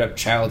covered up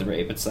child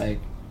rape. It's like...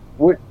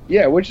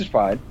 Yeah, which is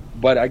fine.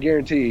 But I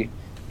guarantee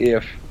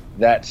if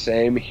that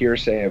same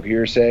hearsay of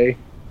hearsay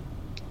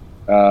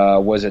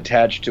was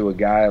attached to a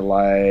guy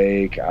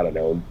like, I don't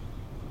know,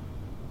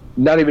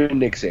 not even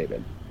Nick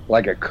Saban,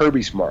 like a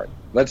Kirby Smart.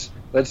 Let's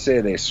say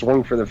they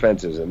swung for the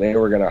fences and they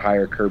were going to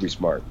hire Kirby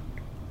Smart.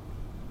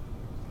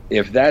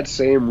 If that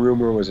same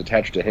rumor was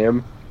attached to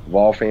him,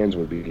 Vol fans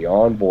would be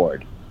on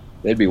board.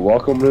 They'd be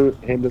welcoming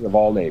him to the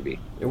Vol Navy.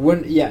 It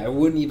wouldn't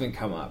even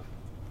come up.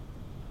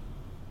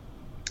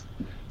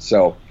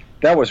 So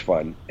that was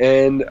fun.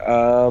 And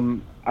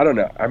I don't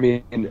know. I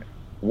mean,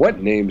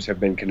 what names have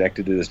been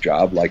connected to this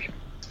job? Like,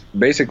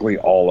 basically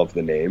all of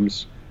the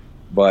names.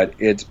 But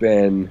it's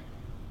been,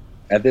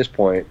 at this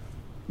point,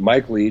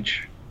 Mike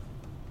Leach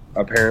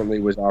apparently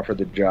was offered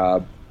the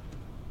job.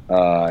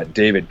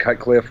 David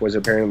Cutcliffe was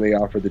apparently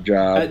offered the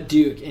job at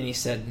Duke, and he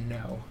said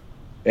no.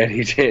 And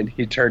he did.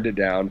 He turned it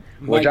down,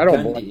 which I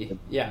don't blame him.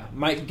 Yeah,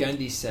 Mike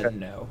Gundy said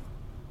no.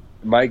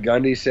 Mike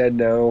Gundy said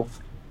no.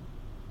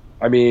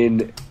 I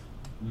mean,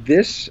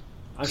 this...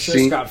 I'm sure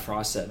Scott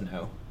Frost said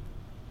no.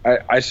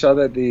 I saw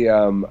that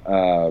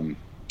the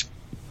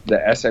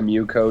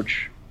SMU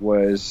coach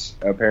was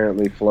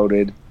apparently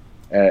floated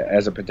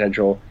as a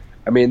potential.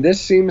 I mean,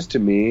 this seems to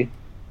me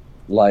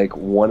like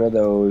one of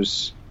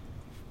those...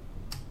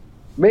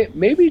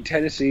 Maybe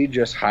Tennessee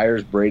just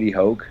hires Brady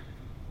Hoke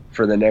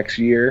for the next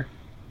year,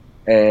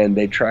 and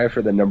they try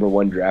for the number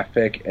 1 draft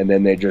pick, and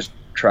then they just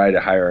try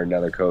to hire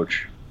another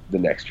coach the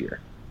next year.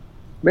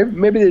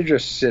 Maybe they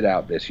just sit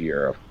out this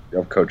year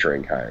of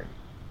coaching hiring.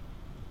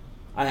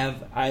 I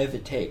have a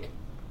take.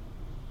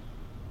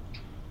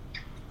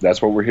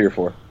 That's what we're here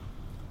for.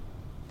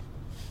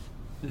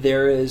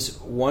 There is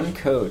one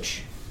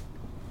coach,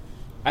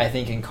 I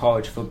think, in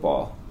college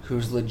football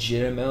who's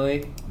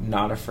legitimately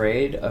not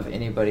afraid of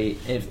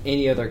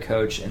any other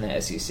coach in the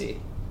SEC.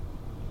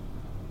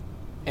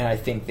 And I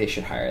think they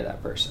should hire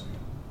that person.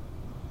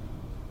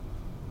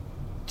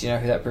 Do you know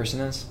who that person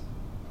is?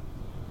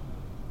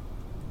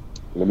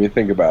 Let me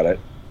think about it.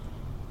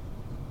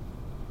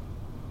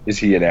 Is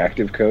he an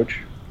active coach?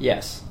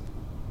 Yes.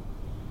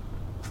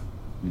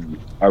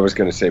 I was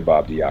going to say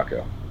Bob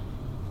Diaco.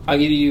 I'll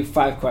give you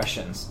 5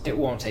 questions. It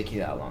won't take you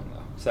that long,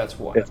 though. So that's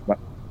 1.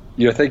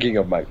 You're thinking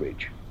of Mike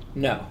Leach.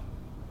 No.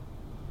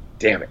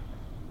 Damn it.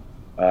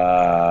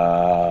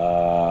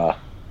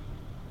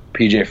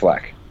 PJ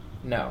Fleck.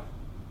 No.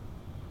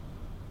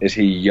 Is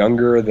he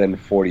younger than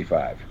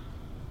 45?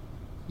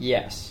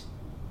 Yes.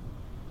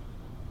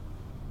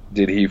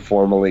 Did he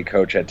formerly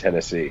coach at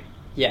Tennessee?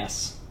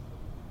 Yes.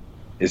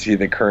 Is he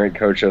the current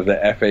coach of the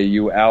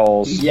FAU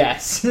Owls?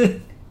 Yes.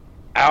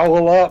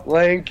 Owl up,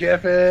 Lane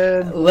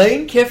Kiffin!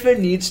 Lane Kiffin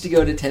needs to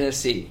go to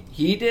Tennessee.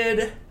 He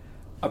did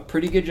a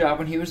pretty good job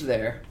when he was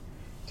there.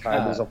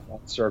 Time is a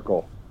flat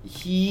circle.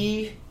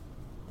 He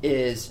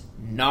is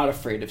not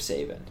afraid of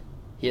Saban.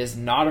 He is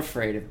not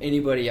afraid of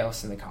anybody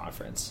else in the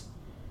conference.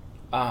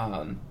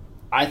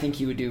 I think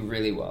he would do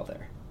really well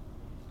there.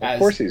 Of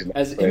course he's not.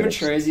 As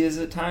immature as he is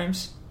at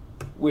times,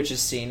 which is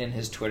seen in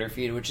his Twitter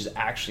feed, which is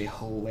actually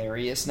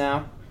hilarious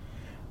now.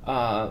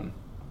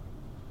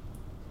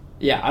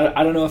 Yeah,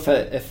 I don't know if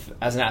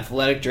as an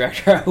athletic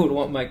director I would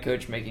want my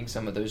coach making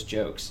some of those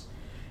jokes.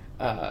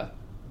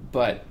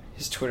 But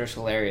his Twitter's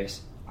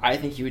hilarious. I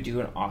think he would do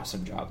an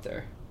awesome job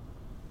there.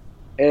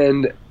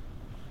 And,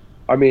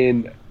 I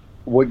mean,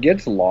 what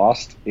gets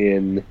lost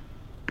in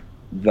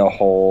the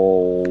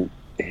whole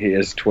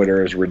his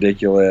Twitter is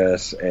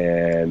ridiculous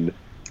and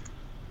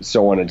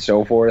so on and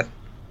so forth,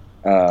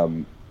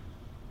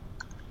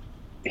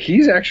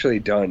 he's actually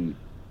done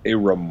a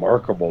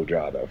remarkable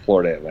job at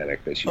Florida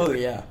Atlantic this year. Oh,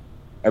 yeah.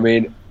 I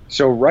mean,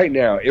 so right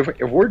now, if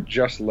we're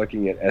just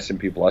looking at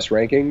S&P Plus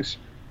rankings,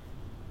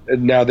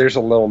 now there's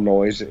a little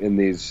noise in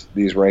these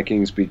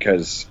rankings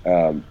because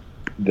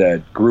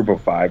the group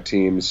of 5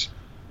 teams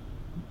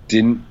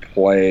didn't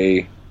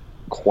play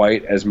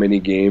quite as many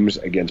games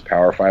against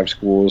Power 5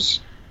 schools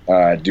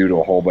due to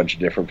a whole bunch of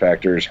different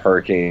factors,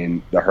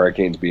 the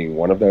Hurricanes being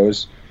one of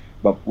those.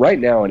 But right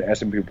now in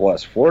S&P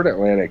Plus, Florida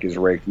Atlantic is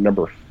ranked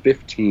number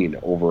 15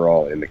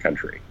 overall in the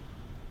country.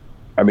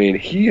 I mean,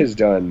 he has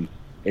done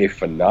a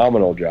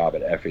phenomenal job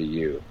at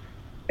FAU.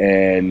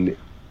 And,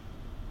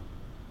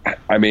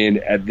 I mean,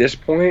 at this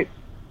point,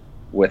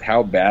 with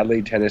how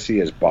badly Tennessee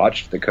has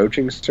botched the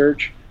coaching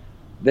search,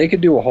 they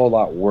could do a whole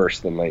lot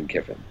worse than Lane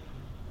Kiffin.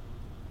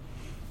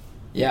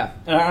 Yeah,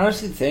 and I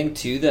honestly think,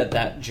 too,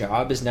 that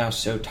job is now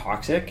so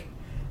toxic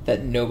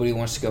that nobody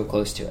wants to go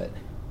close to it.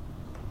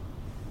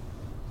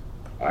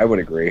 I would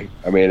agree.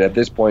 I mean, at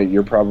this point,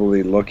 you're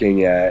probably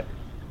looking at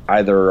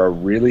either a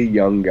really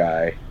young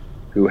guy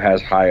who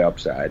has high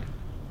upside,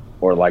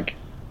 or like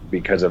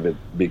because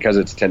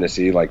it's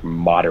Tennessee, like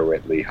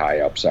moderately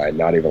high upside,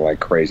 not even like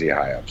crazy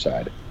high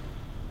upside.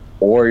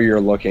 Or you're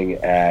looking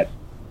at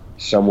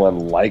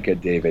someone like a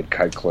David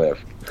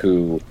Cutcliffe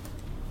who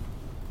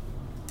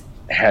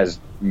has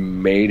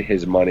made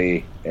his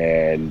money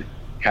and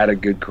had a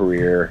good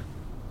career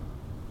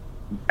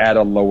at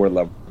a lower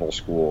level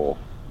school,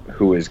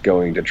 who is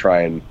going to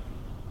try and,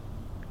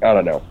 I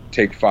don't know,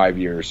 take 5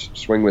 years,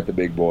 swing with the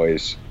big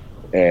boys,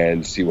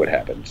 and see what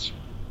happens.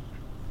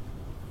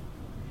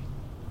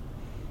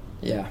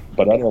 Yeah.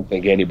 But I don't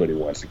think anybody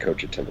wants to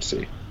coach at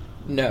Tennessee.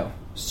 No.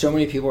 So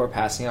many people are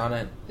passing on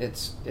it.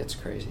 It's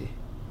crazy.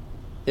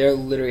 They're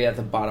literally at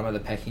the bottom of the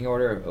pecking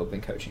order of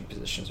open coaching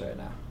positions right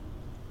now.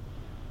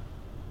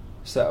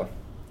 So,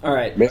 all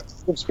right. Man,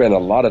 we've spent a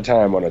lot of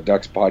time on a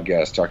Ducks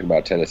podcast talking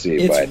about Tennessee.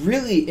 It's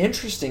really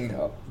interesting,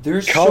 though.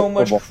 There's so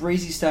much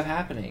crazy stuff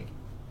happening.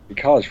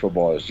 College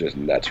football is just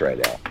nuts right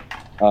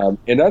now.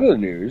 In other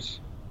news,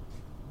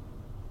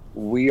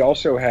 we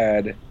also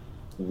had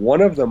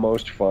one of the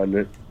most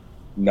fun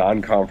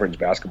non-conference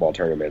basketball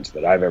tournaments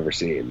that I've ever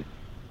seen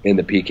in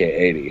the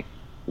PK80,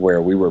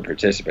 where we were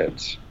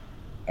participants.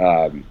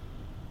 Not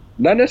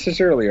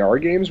necessarily our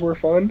games were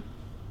fun,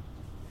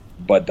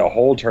 but the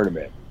whole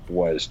tournament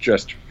was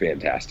just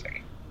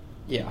fantastic.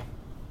 Yeah.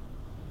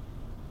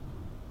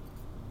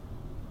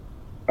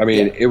 I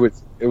mean, it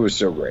was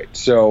so great.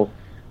 So,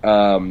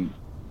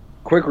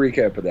 quick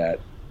recap of that.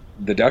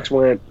 The Ducks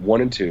went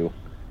 1-2.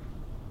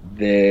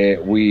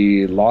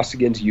 We lost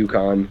against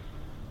UConn,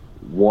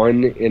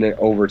 won in an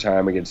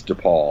overtime against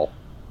DePaul,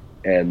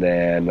 and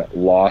then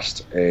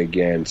lost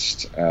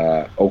against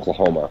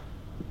Oklahoma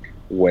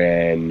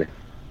when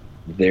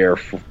their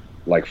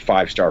like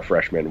 5-star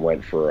freshman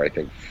went for, I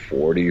think,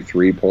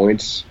 43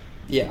 points.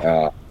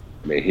 Yeah.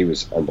 I mean, he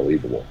was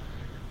unbelievable.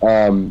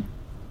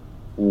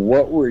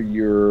 What were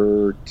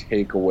your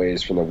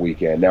takeaways from the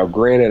weekend? Now,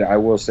 granted, I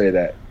will say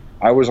that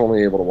I was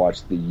only able to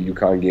watch the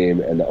UConn game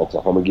and the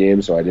Oklahoma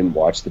game, so I didn't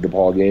watch the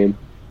DePaul game.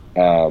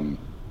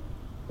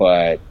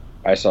 But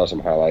I saw some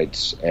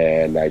highlights,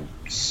 and I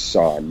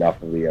saw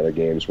enough of the other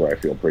games where I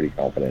feel pretty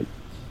confident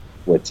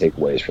with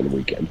takeaways from the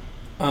weekend.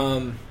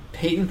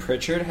 Peyton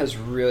Pritchard has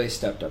really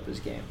stepped up his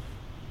game.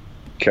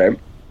 Okay.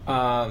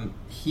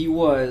 He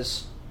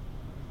was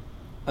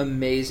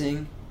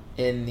amazing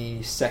in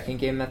the second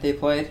game that they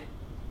played.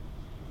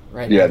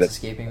 Right now it's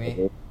escaping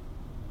me.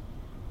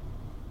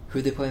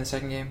 Who did they play in the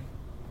second game?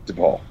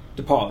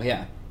 DePaul,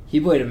 yeah. He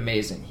played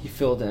amazing. He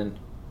filled in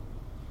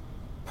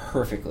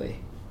perfectly.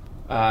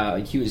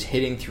 He was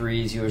hitting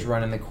threes. He was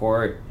running the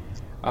court.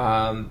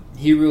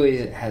 He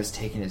really has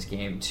taken his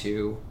game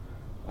to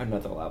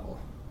another level.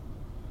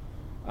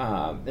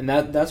 And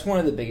that's one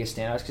of the biggest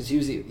standouts because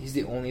he's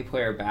the only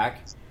player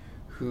back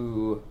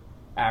who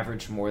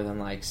averaged more than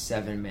like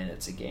 7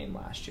 minutes a game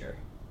last year.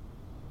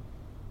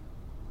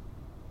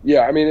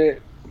 Yeah, I mean,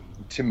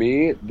 to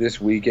me, this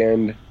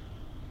weekend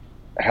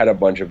had a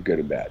bunch of good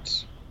and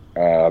bads.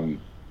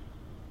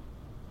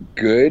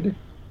 Good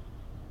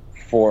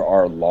for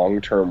our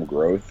long-term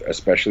growth,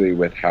 especially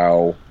with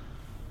how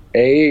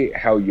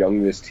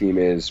young this team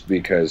is,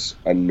 because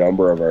a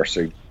number of our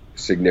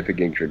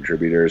significant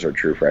contributors are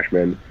true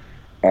freshmen.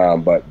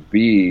 But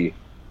B,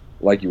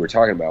 like you were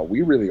talking about,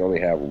 we really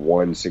only have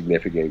one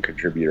significant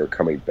contributor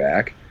coming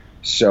back.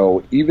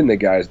 So even the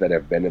guys that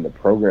have been in the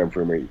program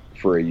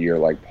for a year,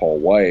 like Paul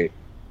White,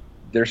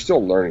 they're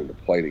still learning to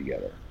play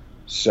together.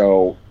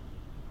 So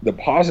the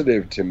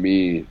positive to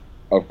me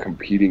of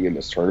competing in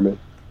this tournament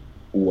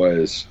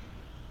was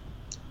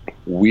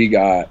we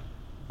got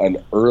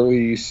an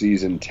early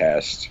season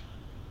test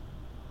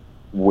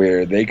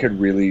where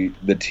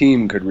the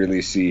team could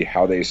really see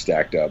how they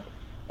stacked up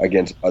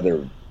against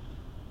other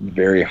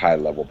very high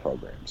level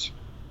programs.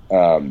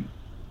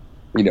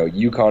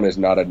 UConn is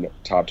not a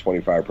top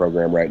 25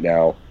 program right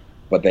now,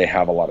 but they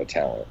have a lot of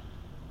talent.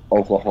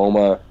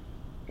 Oklahoma,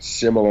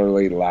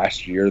 similarly,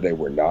 last year they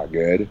were not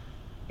good,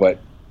 but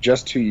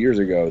just 2 years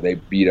ago they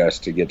beat us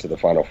to get to the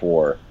Final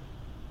Four.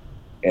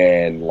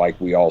 And like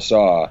we all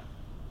saw,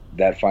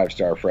 that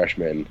 5-star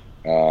freshman,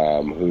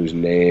 whose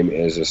name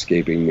is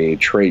escaping me,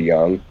 Trey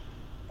Young,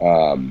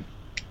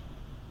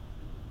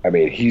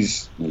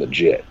 he's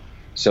legit.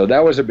 So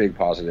that was a big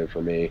positive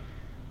for me.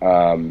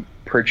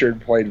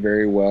 Pritchard played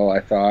very well, I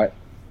thought.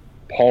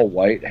 Paul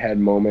White had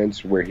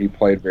moments where he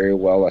played very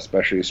well,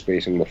 especially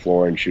spacing the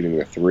floor and shooting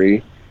the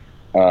three.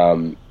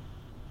 And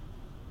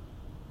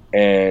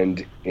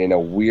in a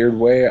weird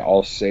way,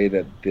 I'll say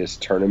that this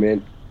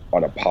tournament,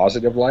 on a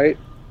positive light,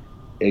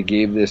 it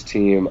gave this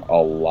team a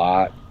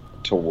lot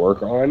to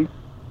work on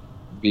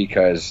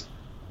because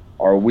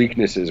our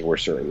weaknesses were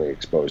certainly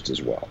exposed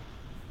as well.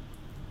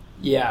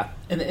 Yeah,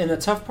 and the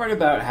tough part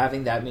about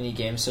having that many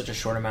games such a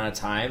short amount of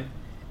time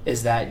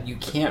is that you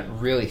can't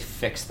really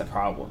fix the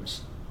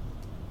problems.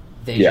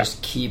 They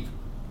just keep...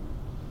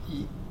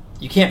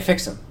 You can't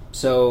fix them.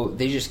 So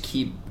they just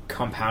keep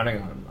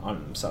compounding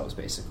on themselves,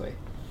 basically.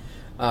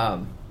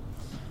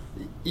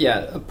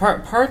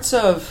 Parts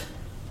of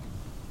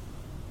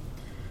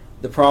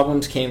the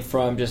problems came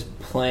from just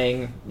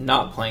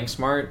not playing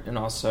smart, and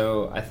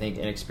also, I think,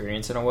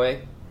 inexperience in a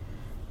way.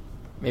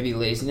 Maybe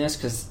laziness,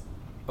 because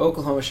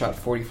Oklahoma shot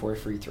 44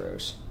 free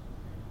throws.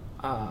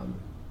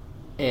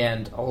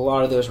 And a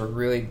lot of those were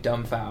really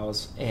dumb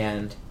fouls.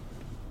 And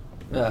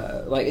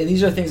and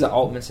these are things that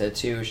Altman said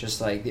too. It's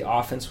just like the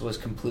offense was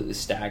completely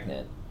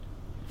stagnant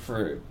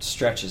for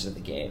stretches of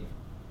the game.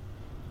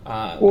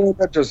 That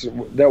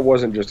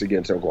wasn't just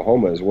against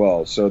Oklahoma as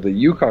well. So the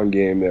UConn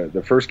game,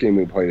 the first game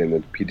we played in the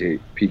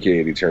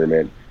PK80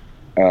 tournament,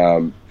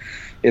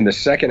 in the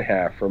second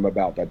half, from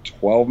about the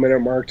 12-minute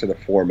mark to the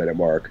 4-minute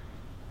mark,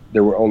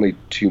 there were only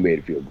 2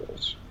 made field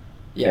goals.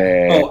 Yeah.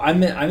 And, I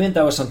meant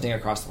that was something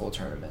across the whole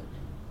tournament.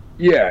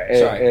 Yeah.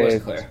 Sorry, it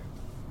wasn't clear.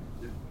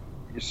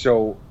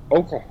 So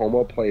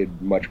Oklahoma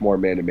played much more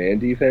man-to-man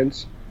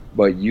defense,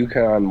 but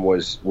UConn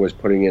was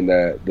putting in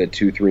the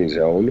 2-3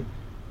 zone,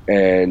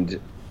 and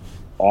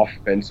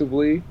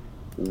offensively,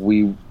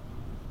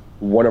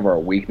 one of our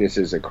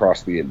weaknesses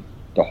across the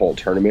whole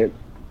tournament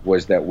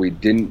was that we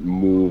didn't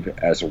move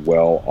as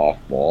well off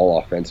ball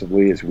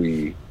offensively as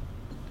we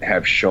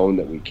have shown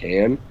that we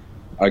can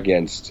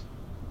against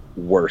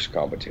worse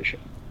competition.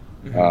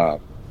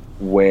 Mm-hmm.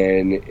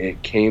 When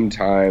it came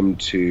time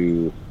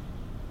to,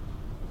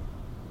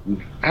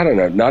 I don't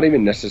know, not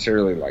even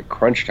necessarily like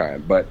crunch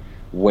time, but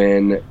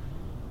when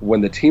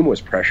the team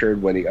was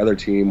pressured, when the other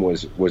team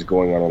was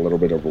going on a little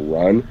bit of a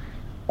run,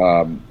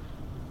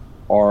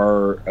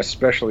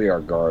 especially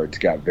our guards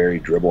got very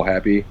dribble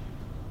happy,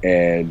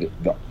 and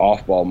the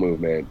off-ball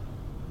movement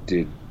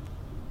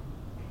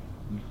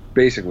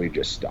basically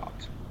just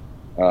stopped.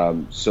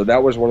 So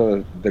that was one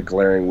of the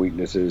glaring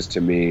weaknesses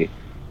to me.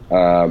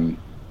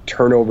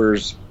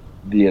 Turnovers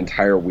the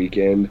entire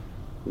weekend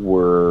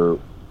were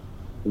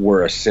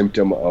a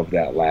symptom of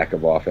that lack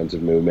of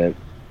offensive movement.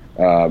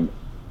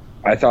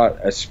 I thought,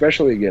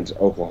 especially against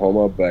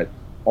Oklahoma, but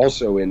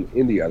also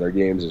in the other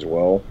games as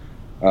well,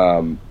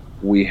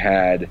 we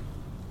had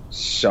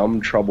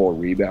some trouble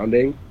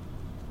rebounding.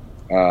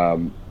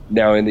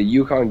 Now, in the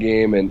UConn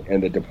game and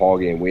the DePaul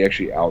game, we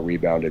actually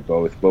out-rebounded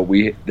both, but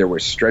there were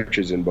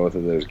stretches in both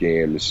of those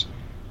games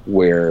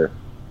where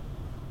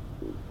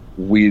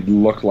we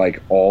looked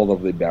like all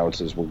of the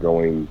bounces were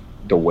going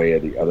the way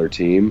of the other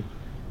team.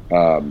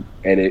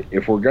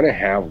 If we're going to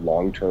have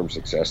long-term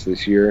success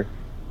this year,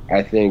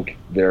 I think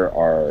there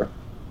are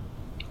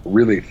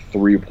really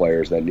 3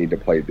 players that need to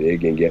play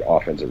big and get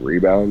offensive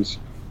rebounds,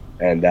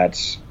 and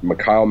that's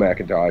Mikhail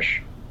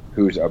McIntosh,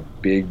 who's a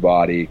big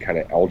body, kind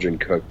of Elgin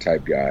Cook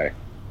type guy,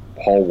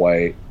 Paul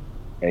White,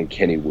 and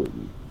Kenny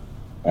Wooten.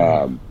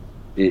 Mm-hmm.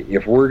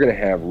 If we're going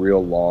to have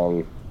real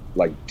long,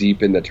 like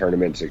deep in the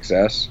tournament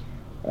success,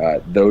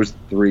 those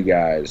 3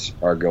 guys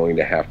are going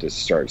to have to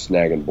start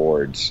snagging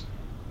boards,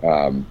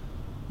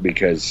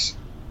 because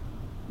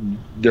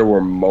there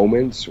were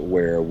moments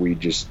where we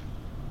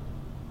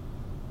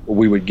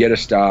would get a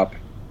stop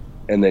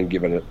and then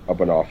give up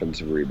an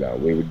offensive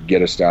rebound. We would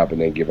get a stop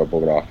and then give up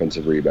an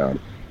offensive rebound.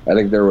 I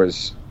think there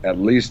was at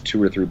least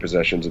 2 or 3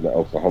 possessions in the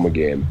Oklahoma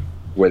game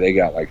where they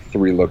got like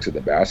 3 looks at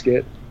the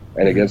basket,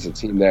 and against a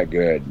team that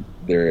good,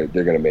 they're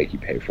going to make you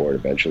pay for it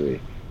eventually.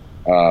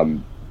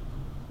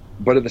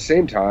 But at the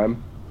same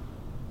time,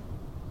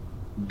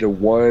 the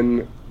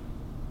one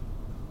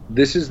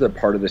this is the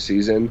part of the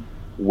season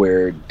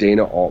where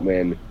Dana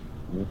Altman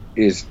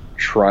is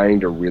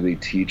trying to really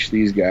teach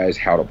these guys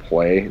how to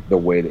play the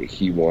way that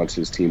he wants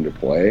his team to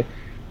play.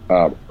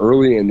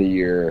 Early in the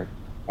year,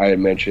 I had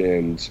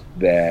mentioned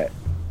that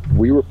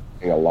we were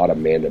playing a lot of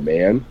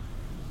man-to-man,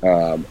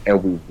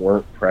 and we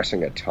weren't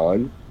pressing a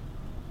ton.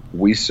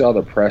 We saw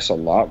the press a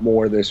lot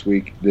more this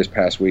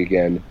past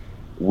weekend.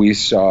 We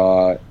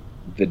saw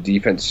the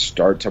defense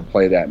start to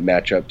play that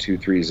matchup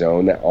 2-3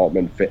 zone that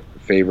Altman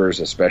favors,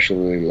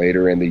 especially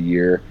later in the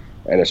year,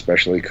 and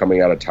especially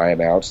coming out of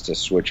timeouts to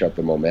switch up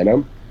the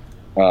momentum.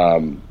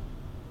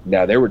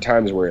 Now, there were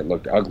times where it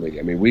looked ugly.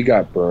 I mean, we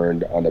got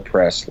burned on the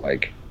press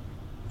like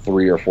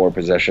 3 or 4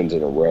 possessions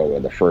in a row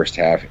in the first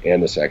half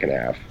and the second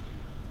half.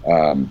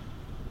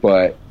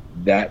 But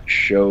that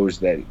shows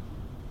that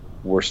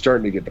we're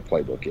starting to get the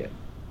playbook in.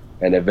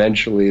 And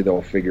eventually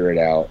they'll figure it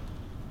out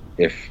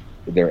if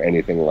they're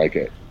anything like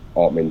it.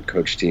 Altman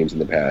coached teams in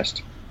the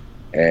past.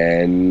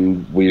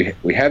 And we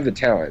have the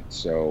talent,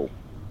 so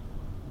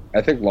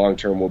I think long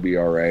term we'll be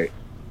all right.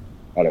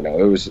 I don't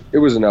know. It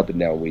was an up and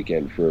down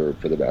weekend for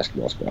the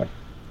basketball squad.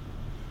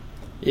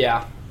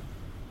 Yeah.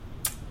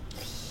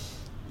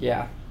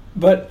 Yeah.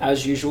 But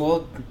as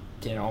usual,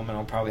 Dana Altman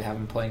will probably have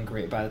him playing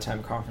great by the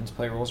time conference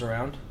play rolls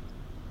around.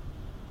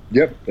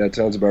 Yep, that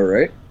sounds about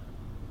right.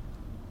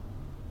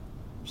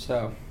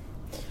 So,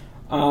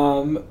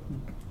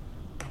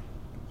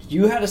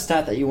 you had a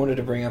stat that you wanted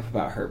to bring up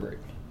about Herbert.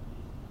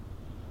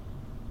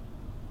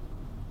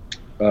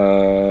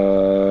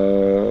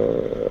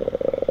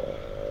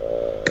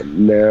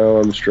 Now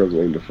I'm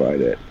struggling to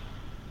find it.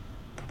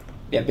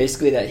 Yeah,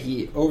 basically that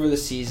he, over the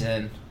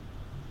season,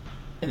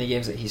 in the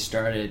games that he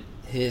started,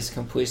 his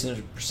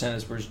completion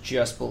percentage was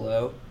just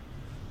below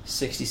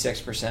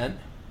 66%.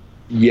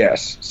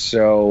 Yes,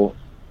 so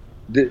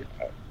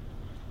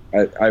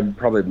I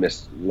probably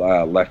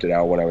left it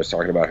out when I was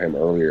talking about him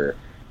earlier,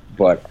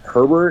 but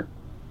Herbert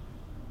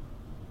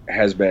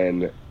has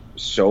been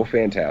so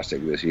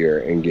fantastic this year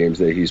in games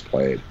that he's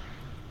played.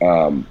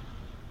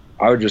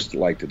 I would just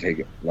like to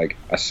take like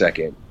a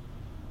second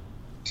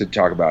to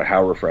talk about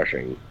how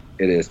refreshing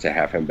it is to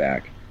have him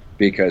back,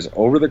 because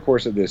over the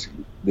course of this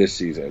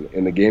season,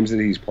 in the games that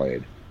he's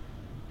played,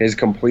 his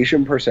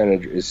completion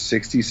percentage is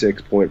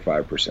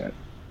 66.5%.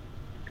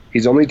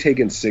 He's only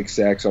taken 6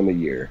 sacks on the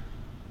year,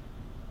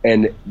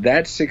 and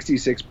that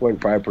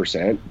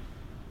 66.5%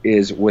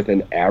 is with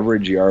an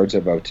average yards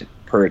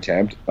per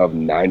attempt of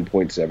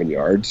 9.7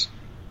 yards.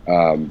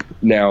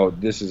 Now,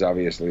 this is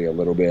obviously a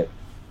little bit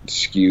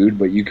skewed,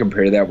 but you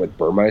compare that with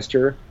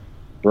Burmeister.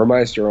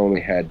 Burmeister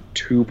only had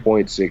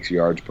 2.6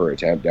 yards per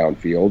attempt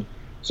downfield,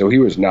 so he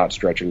was not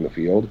stretching the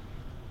field.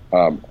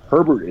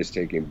 Herbert is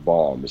taking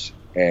bombs,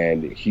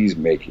 and he's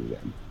making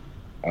them.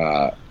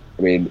 I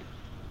mean,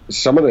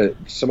 some of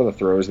the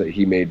throws that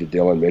he made to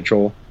Dylan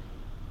Mitchell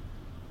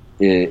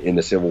in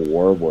the Civil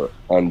War were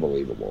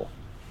unbelievable.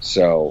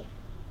 So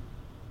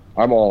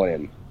I'm all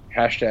in.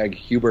 Hashtag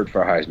Hubert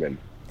for Heisman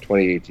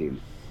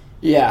 2018.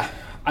 Yeah,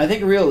 I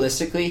think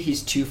realistically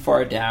he's too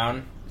far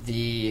down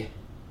the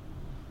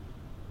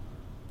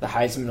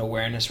Heisman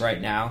awareness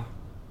right now,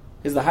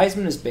 because the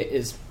Heisman is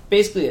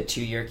basically a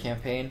 2-year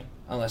campaign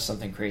unless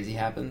something crazy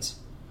happens.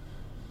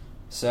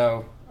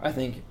 So I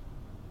think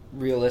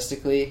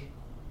realistically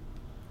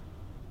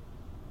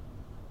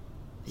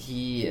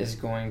he is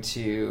going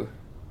to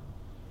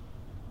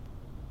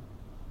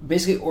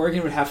basically,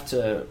 Oregon would have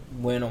to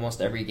win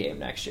almost every game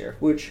next year,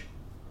 which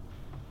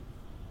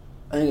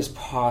I think is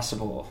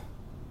possible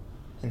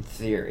in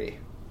theory,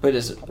 but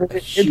is a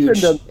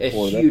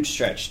huge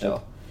stretch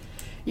still.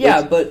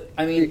 Yeah, but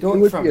I mean, it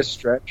would be a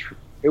stretch.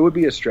 It would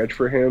be a stretch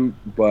for him,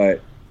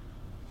 but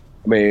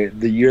I mean,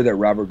 the year that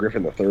Robert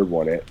Griffin III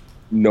won it,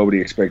 nobody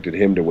expected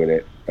him to win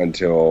it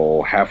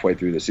until halfway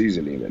through the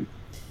season, even.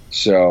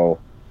 So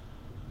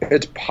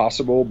it's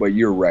possible, but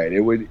you're right.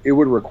 It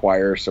would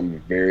require some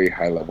very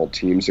high level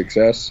team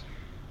success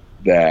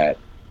that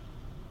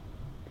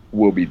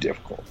will be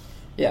difficult.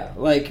 Yeah,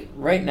 like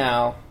right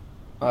now,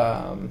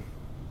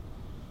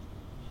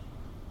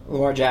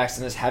 Lamar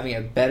Jackson is having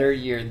a better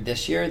year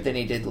this year than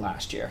he did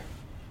last year.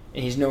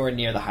 And he's nowhere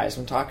near the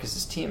Heisman talk because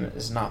his team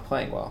is not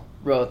playing well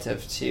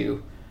relative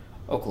to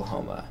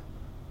Oklahoma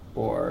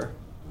or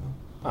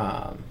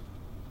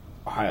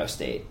Ohio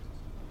State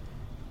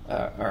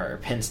or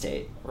Penn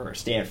State or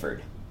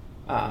Stanford.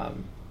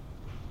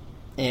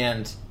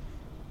 And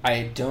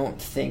I don't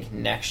think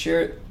next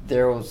year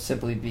there will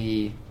simply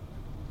be...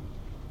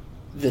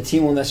 the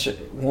team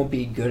won't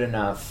be good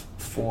enough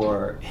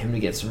for him to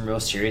get some real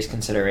serious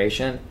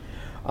consideration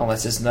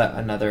unless it's not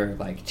another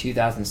like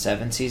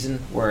 2007 season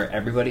where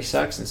everybody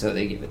sucks and so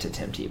they give it to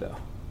Tim Tebow.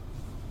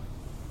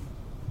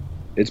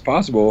 It's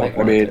possible. Like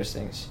I mean, those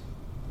things.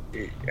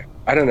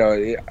 I don't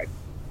know.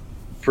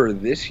 For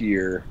this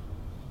year,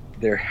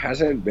 there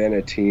hasn't been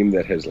a team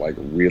that has like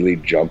really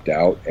jumped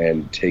out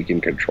and taken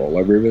control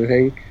of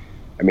everything.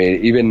 I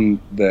mean,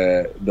 even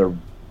the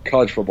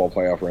college football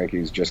playoff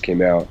rankings just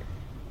came out,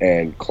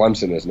 and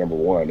Clemson is number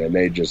 1, and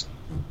they just,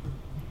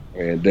 I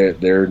mean,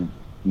 they're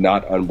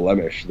not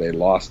unblemished. They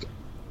lost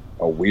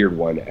a weird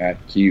one at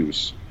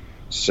Hughes.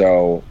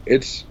 So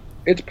it's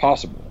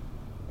possible.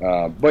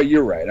 But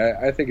you're right.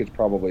 I think it's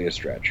probably a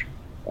stretch.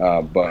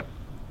 But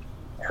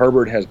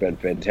Herbert has been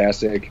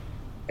fantastic.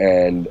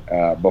 And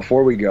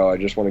before we go, I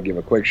just want to give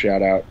a quick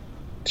shout out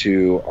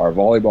to our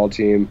volleyball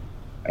team.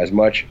 As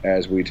much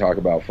as we talk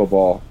about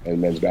football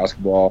and men's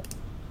basketball,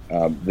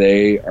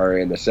 they are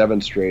in the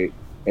 7th straight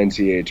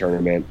NCAA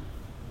tournament.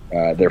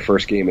 Their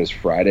first game is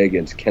Friday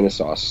against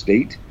Kennesaw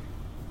State.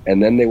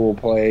 And then they will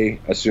play,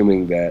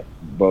 assuming that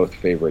both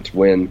favorites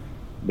win,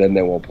 then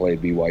they will play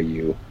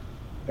BYU.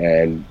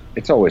 And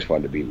it's always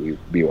fun to beat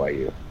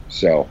BYU.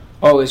 So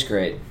always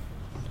great.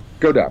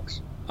 Go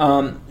Ducks.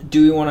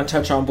 Do we want to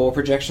touch on bowl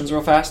projections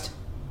real fast?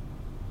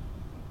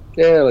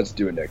 Yeah, let's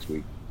do it next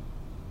week.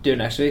 Do it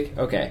next week?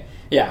 Okay.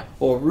 Yeah.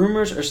 Well,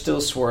 rumors are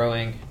still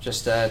swirling.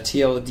 Just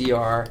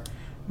TLDR.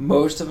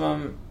 Most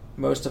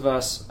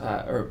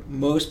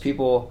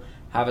people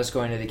have us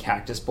going to the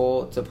Cactus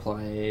Bowl to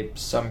play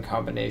some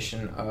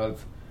combination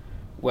of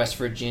West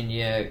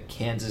Virginia,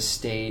 Kansas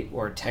State,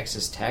 or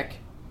Texas Tech.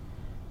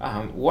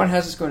 One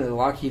has us going to the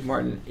Lockheed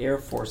Martin Air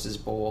Forces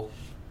Bowl.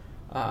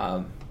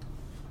 And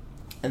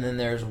then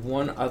there's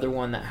one other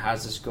one that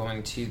has us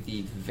going to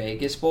the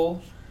Vegas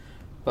Bowl.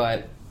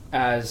 But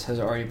as has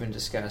already been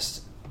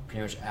discussed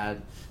pretty much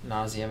ad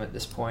nauseum at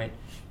this point,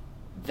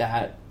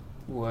 that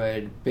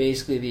would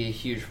basically be a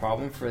huge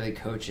problem for the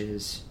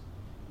coaches'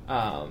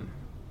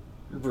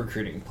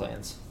 recruiting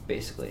plans,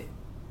 basically.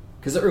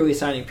 Because the early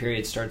signing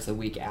period starts the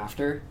week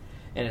after,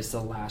 and it's the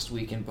last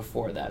weekend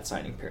before that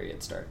signing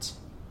period starts.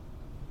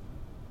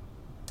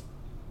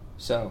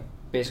 So,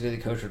 basically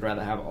the coach would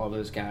rather have all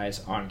those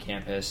guys on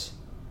campus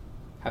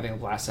having a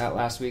blast out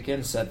last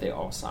weekend so that they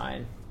all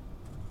sign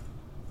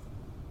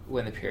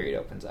when the period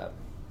opens up.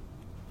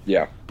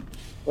 Yeah.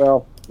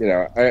 Well,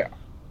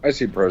 I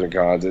see pros and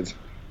cons.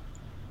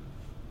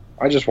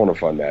 I just want a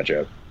fun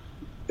matchup.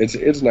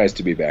 It's nice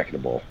to be back in the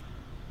bowl.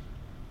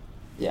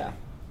 Yeah.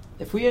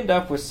 If we end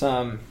up with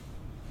some...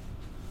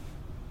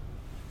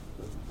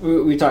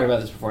 We talked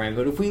about this beforehand,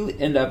 but if we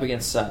end up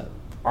against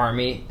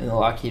Army in the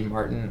Lockheed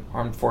Martin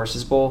Armed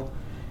Forces Bowl,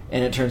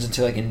 and it turns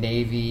into like a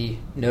Navy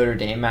Notre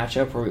Dame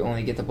matchup where we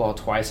only get the ball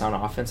twice on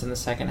offense in the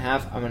second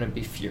half, I'm going to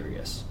be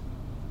furious.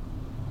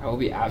 I will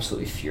be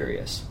absolutely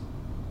furious.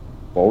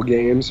 Bowl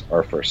games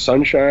are for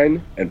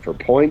sunshine and for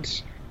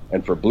points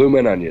and for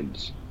bloomin'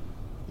 onions.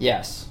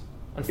 Yes.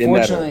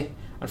 Unfortunately,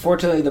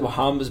 the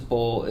Bahamas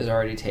Bowl is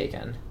already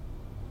taken.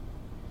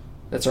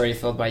 That's already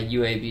filled by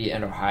UAB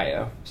and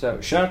Ohio.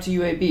 So, shout out to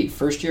UAB.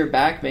 First year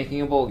back,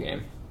 making a bowl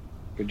game.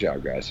 Good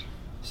job, guys.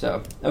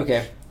 So,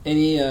 okay.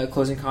 Any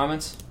closing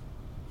comments?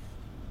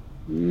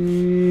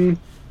 No,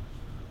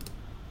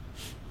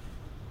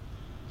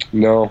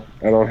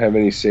 I don't have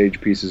any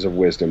sage pieces of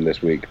wisdom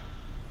this week.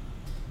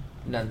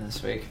 None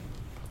this week.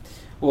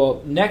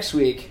 Well, next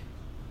week,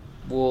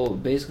 we'll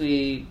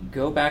basically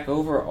go back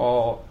over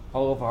all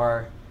of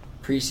our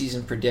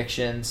preseason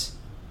predictions,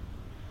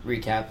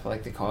 recap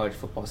like the college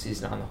football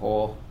season on the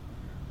whole.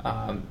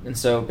 And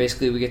so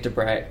basically we get to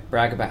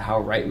brag about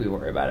how right we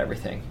were about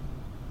everything.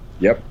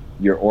 Yep.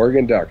 Your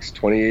Oregon Ducks,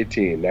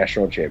 2018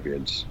 national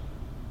champions.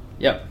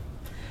 Yep.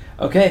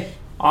 Okay.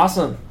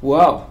 Awesome.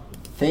 Well,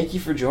 thank you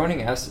for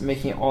joining us,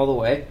 making it all the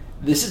way.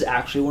 This is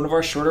actually one of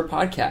our shorter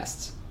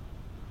podcasts.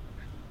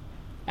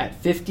 At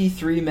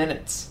 53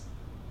 minutes.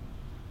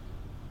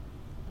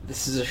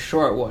 This is a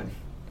short one.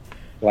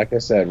 Like I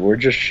said, we're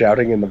just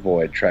shouting in the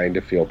void, trying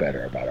to feel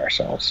better about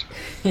ourselves.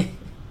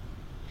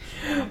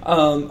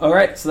 All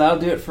right, so that'll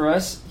do it for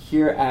us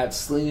here at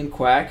Slingin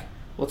Quack.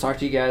 We'll talk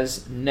to you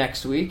guys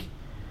next week.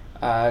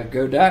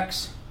 Go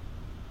Ducks.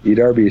 Eat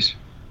Arby's.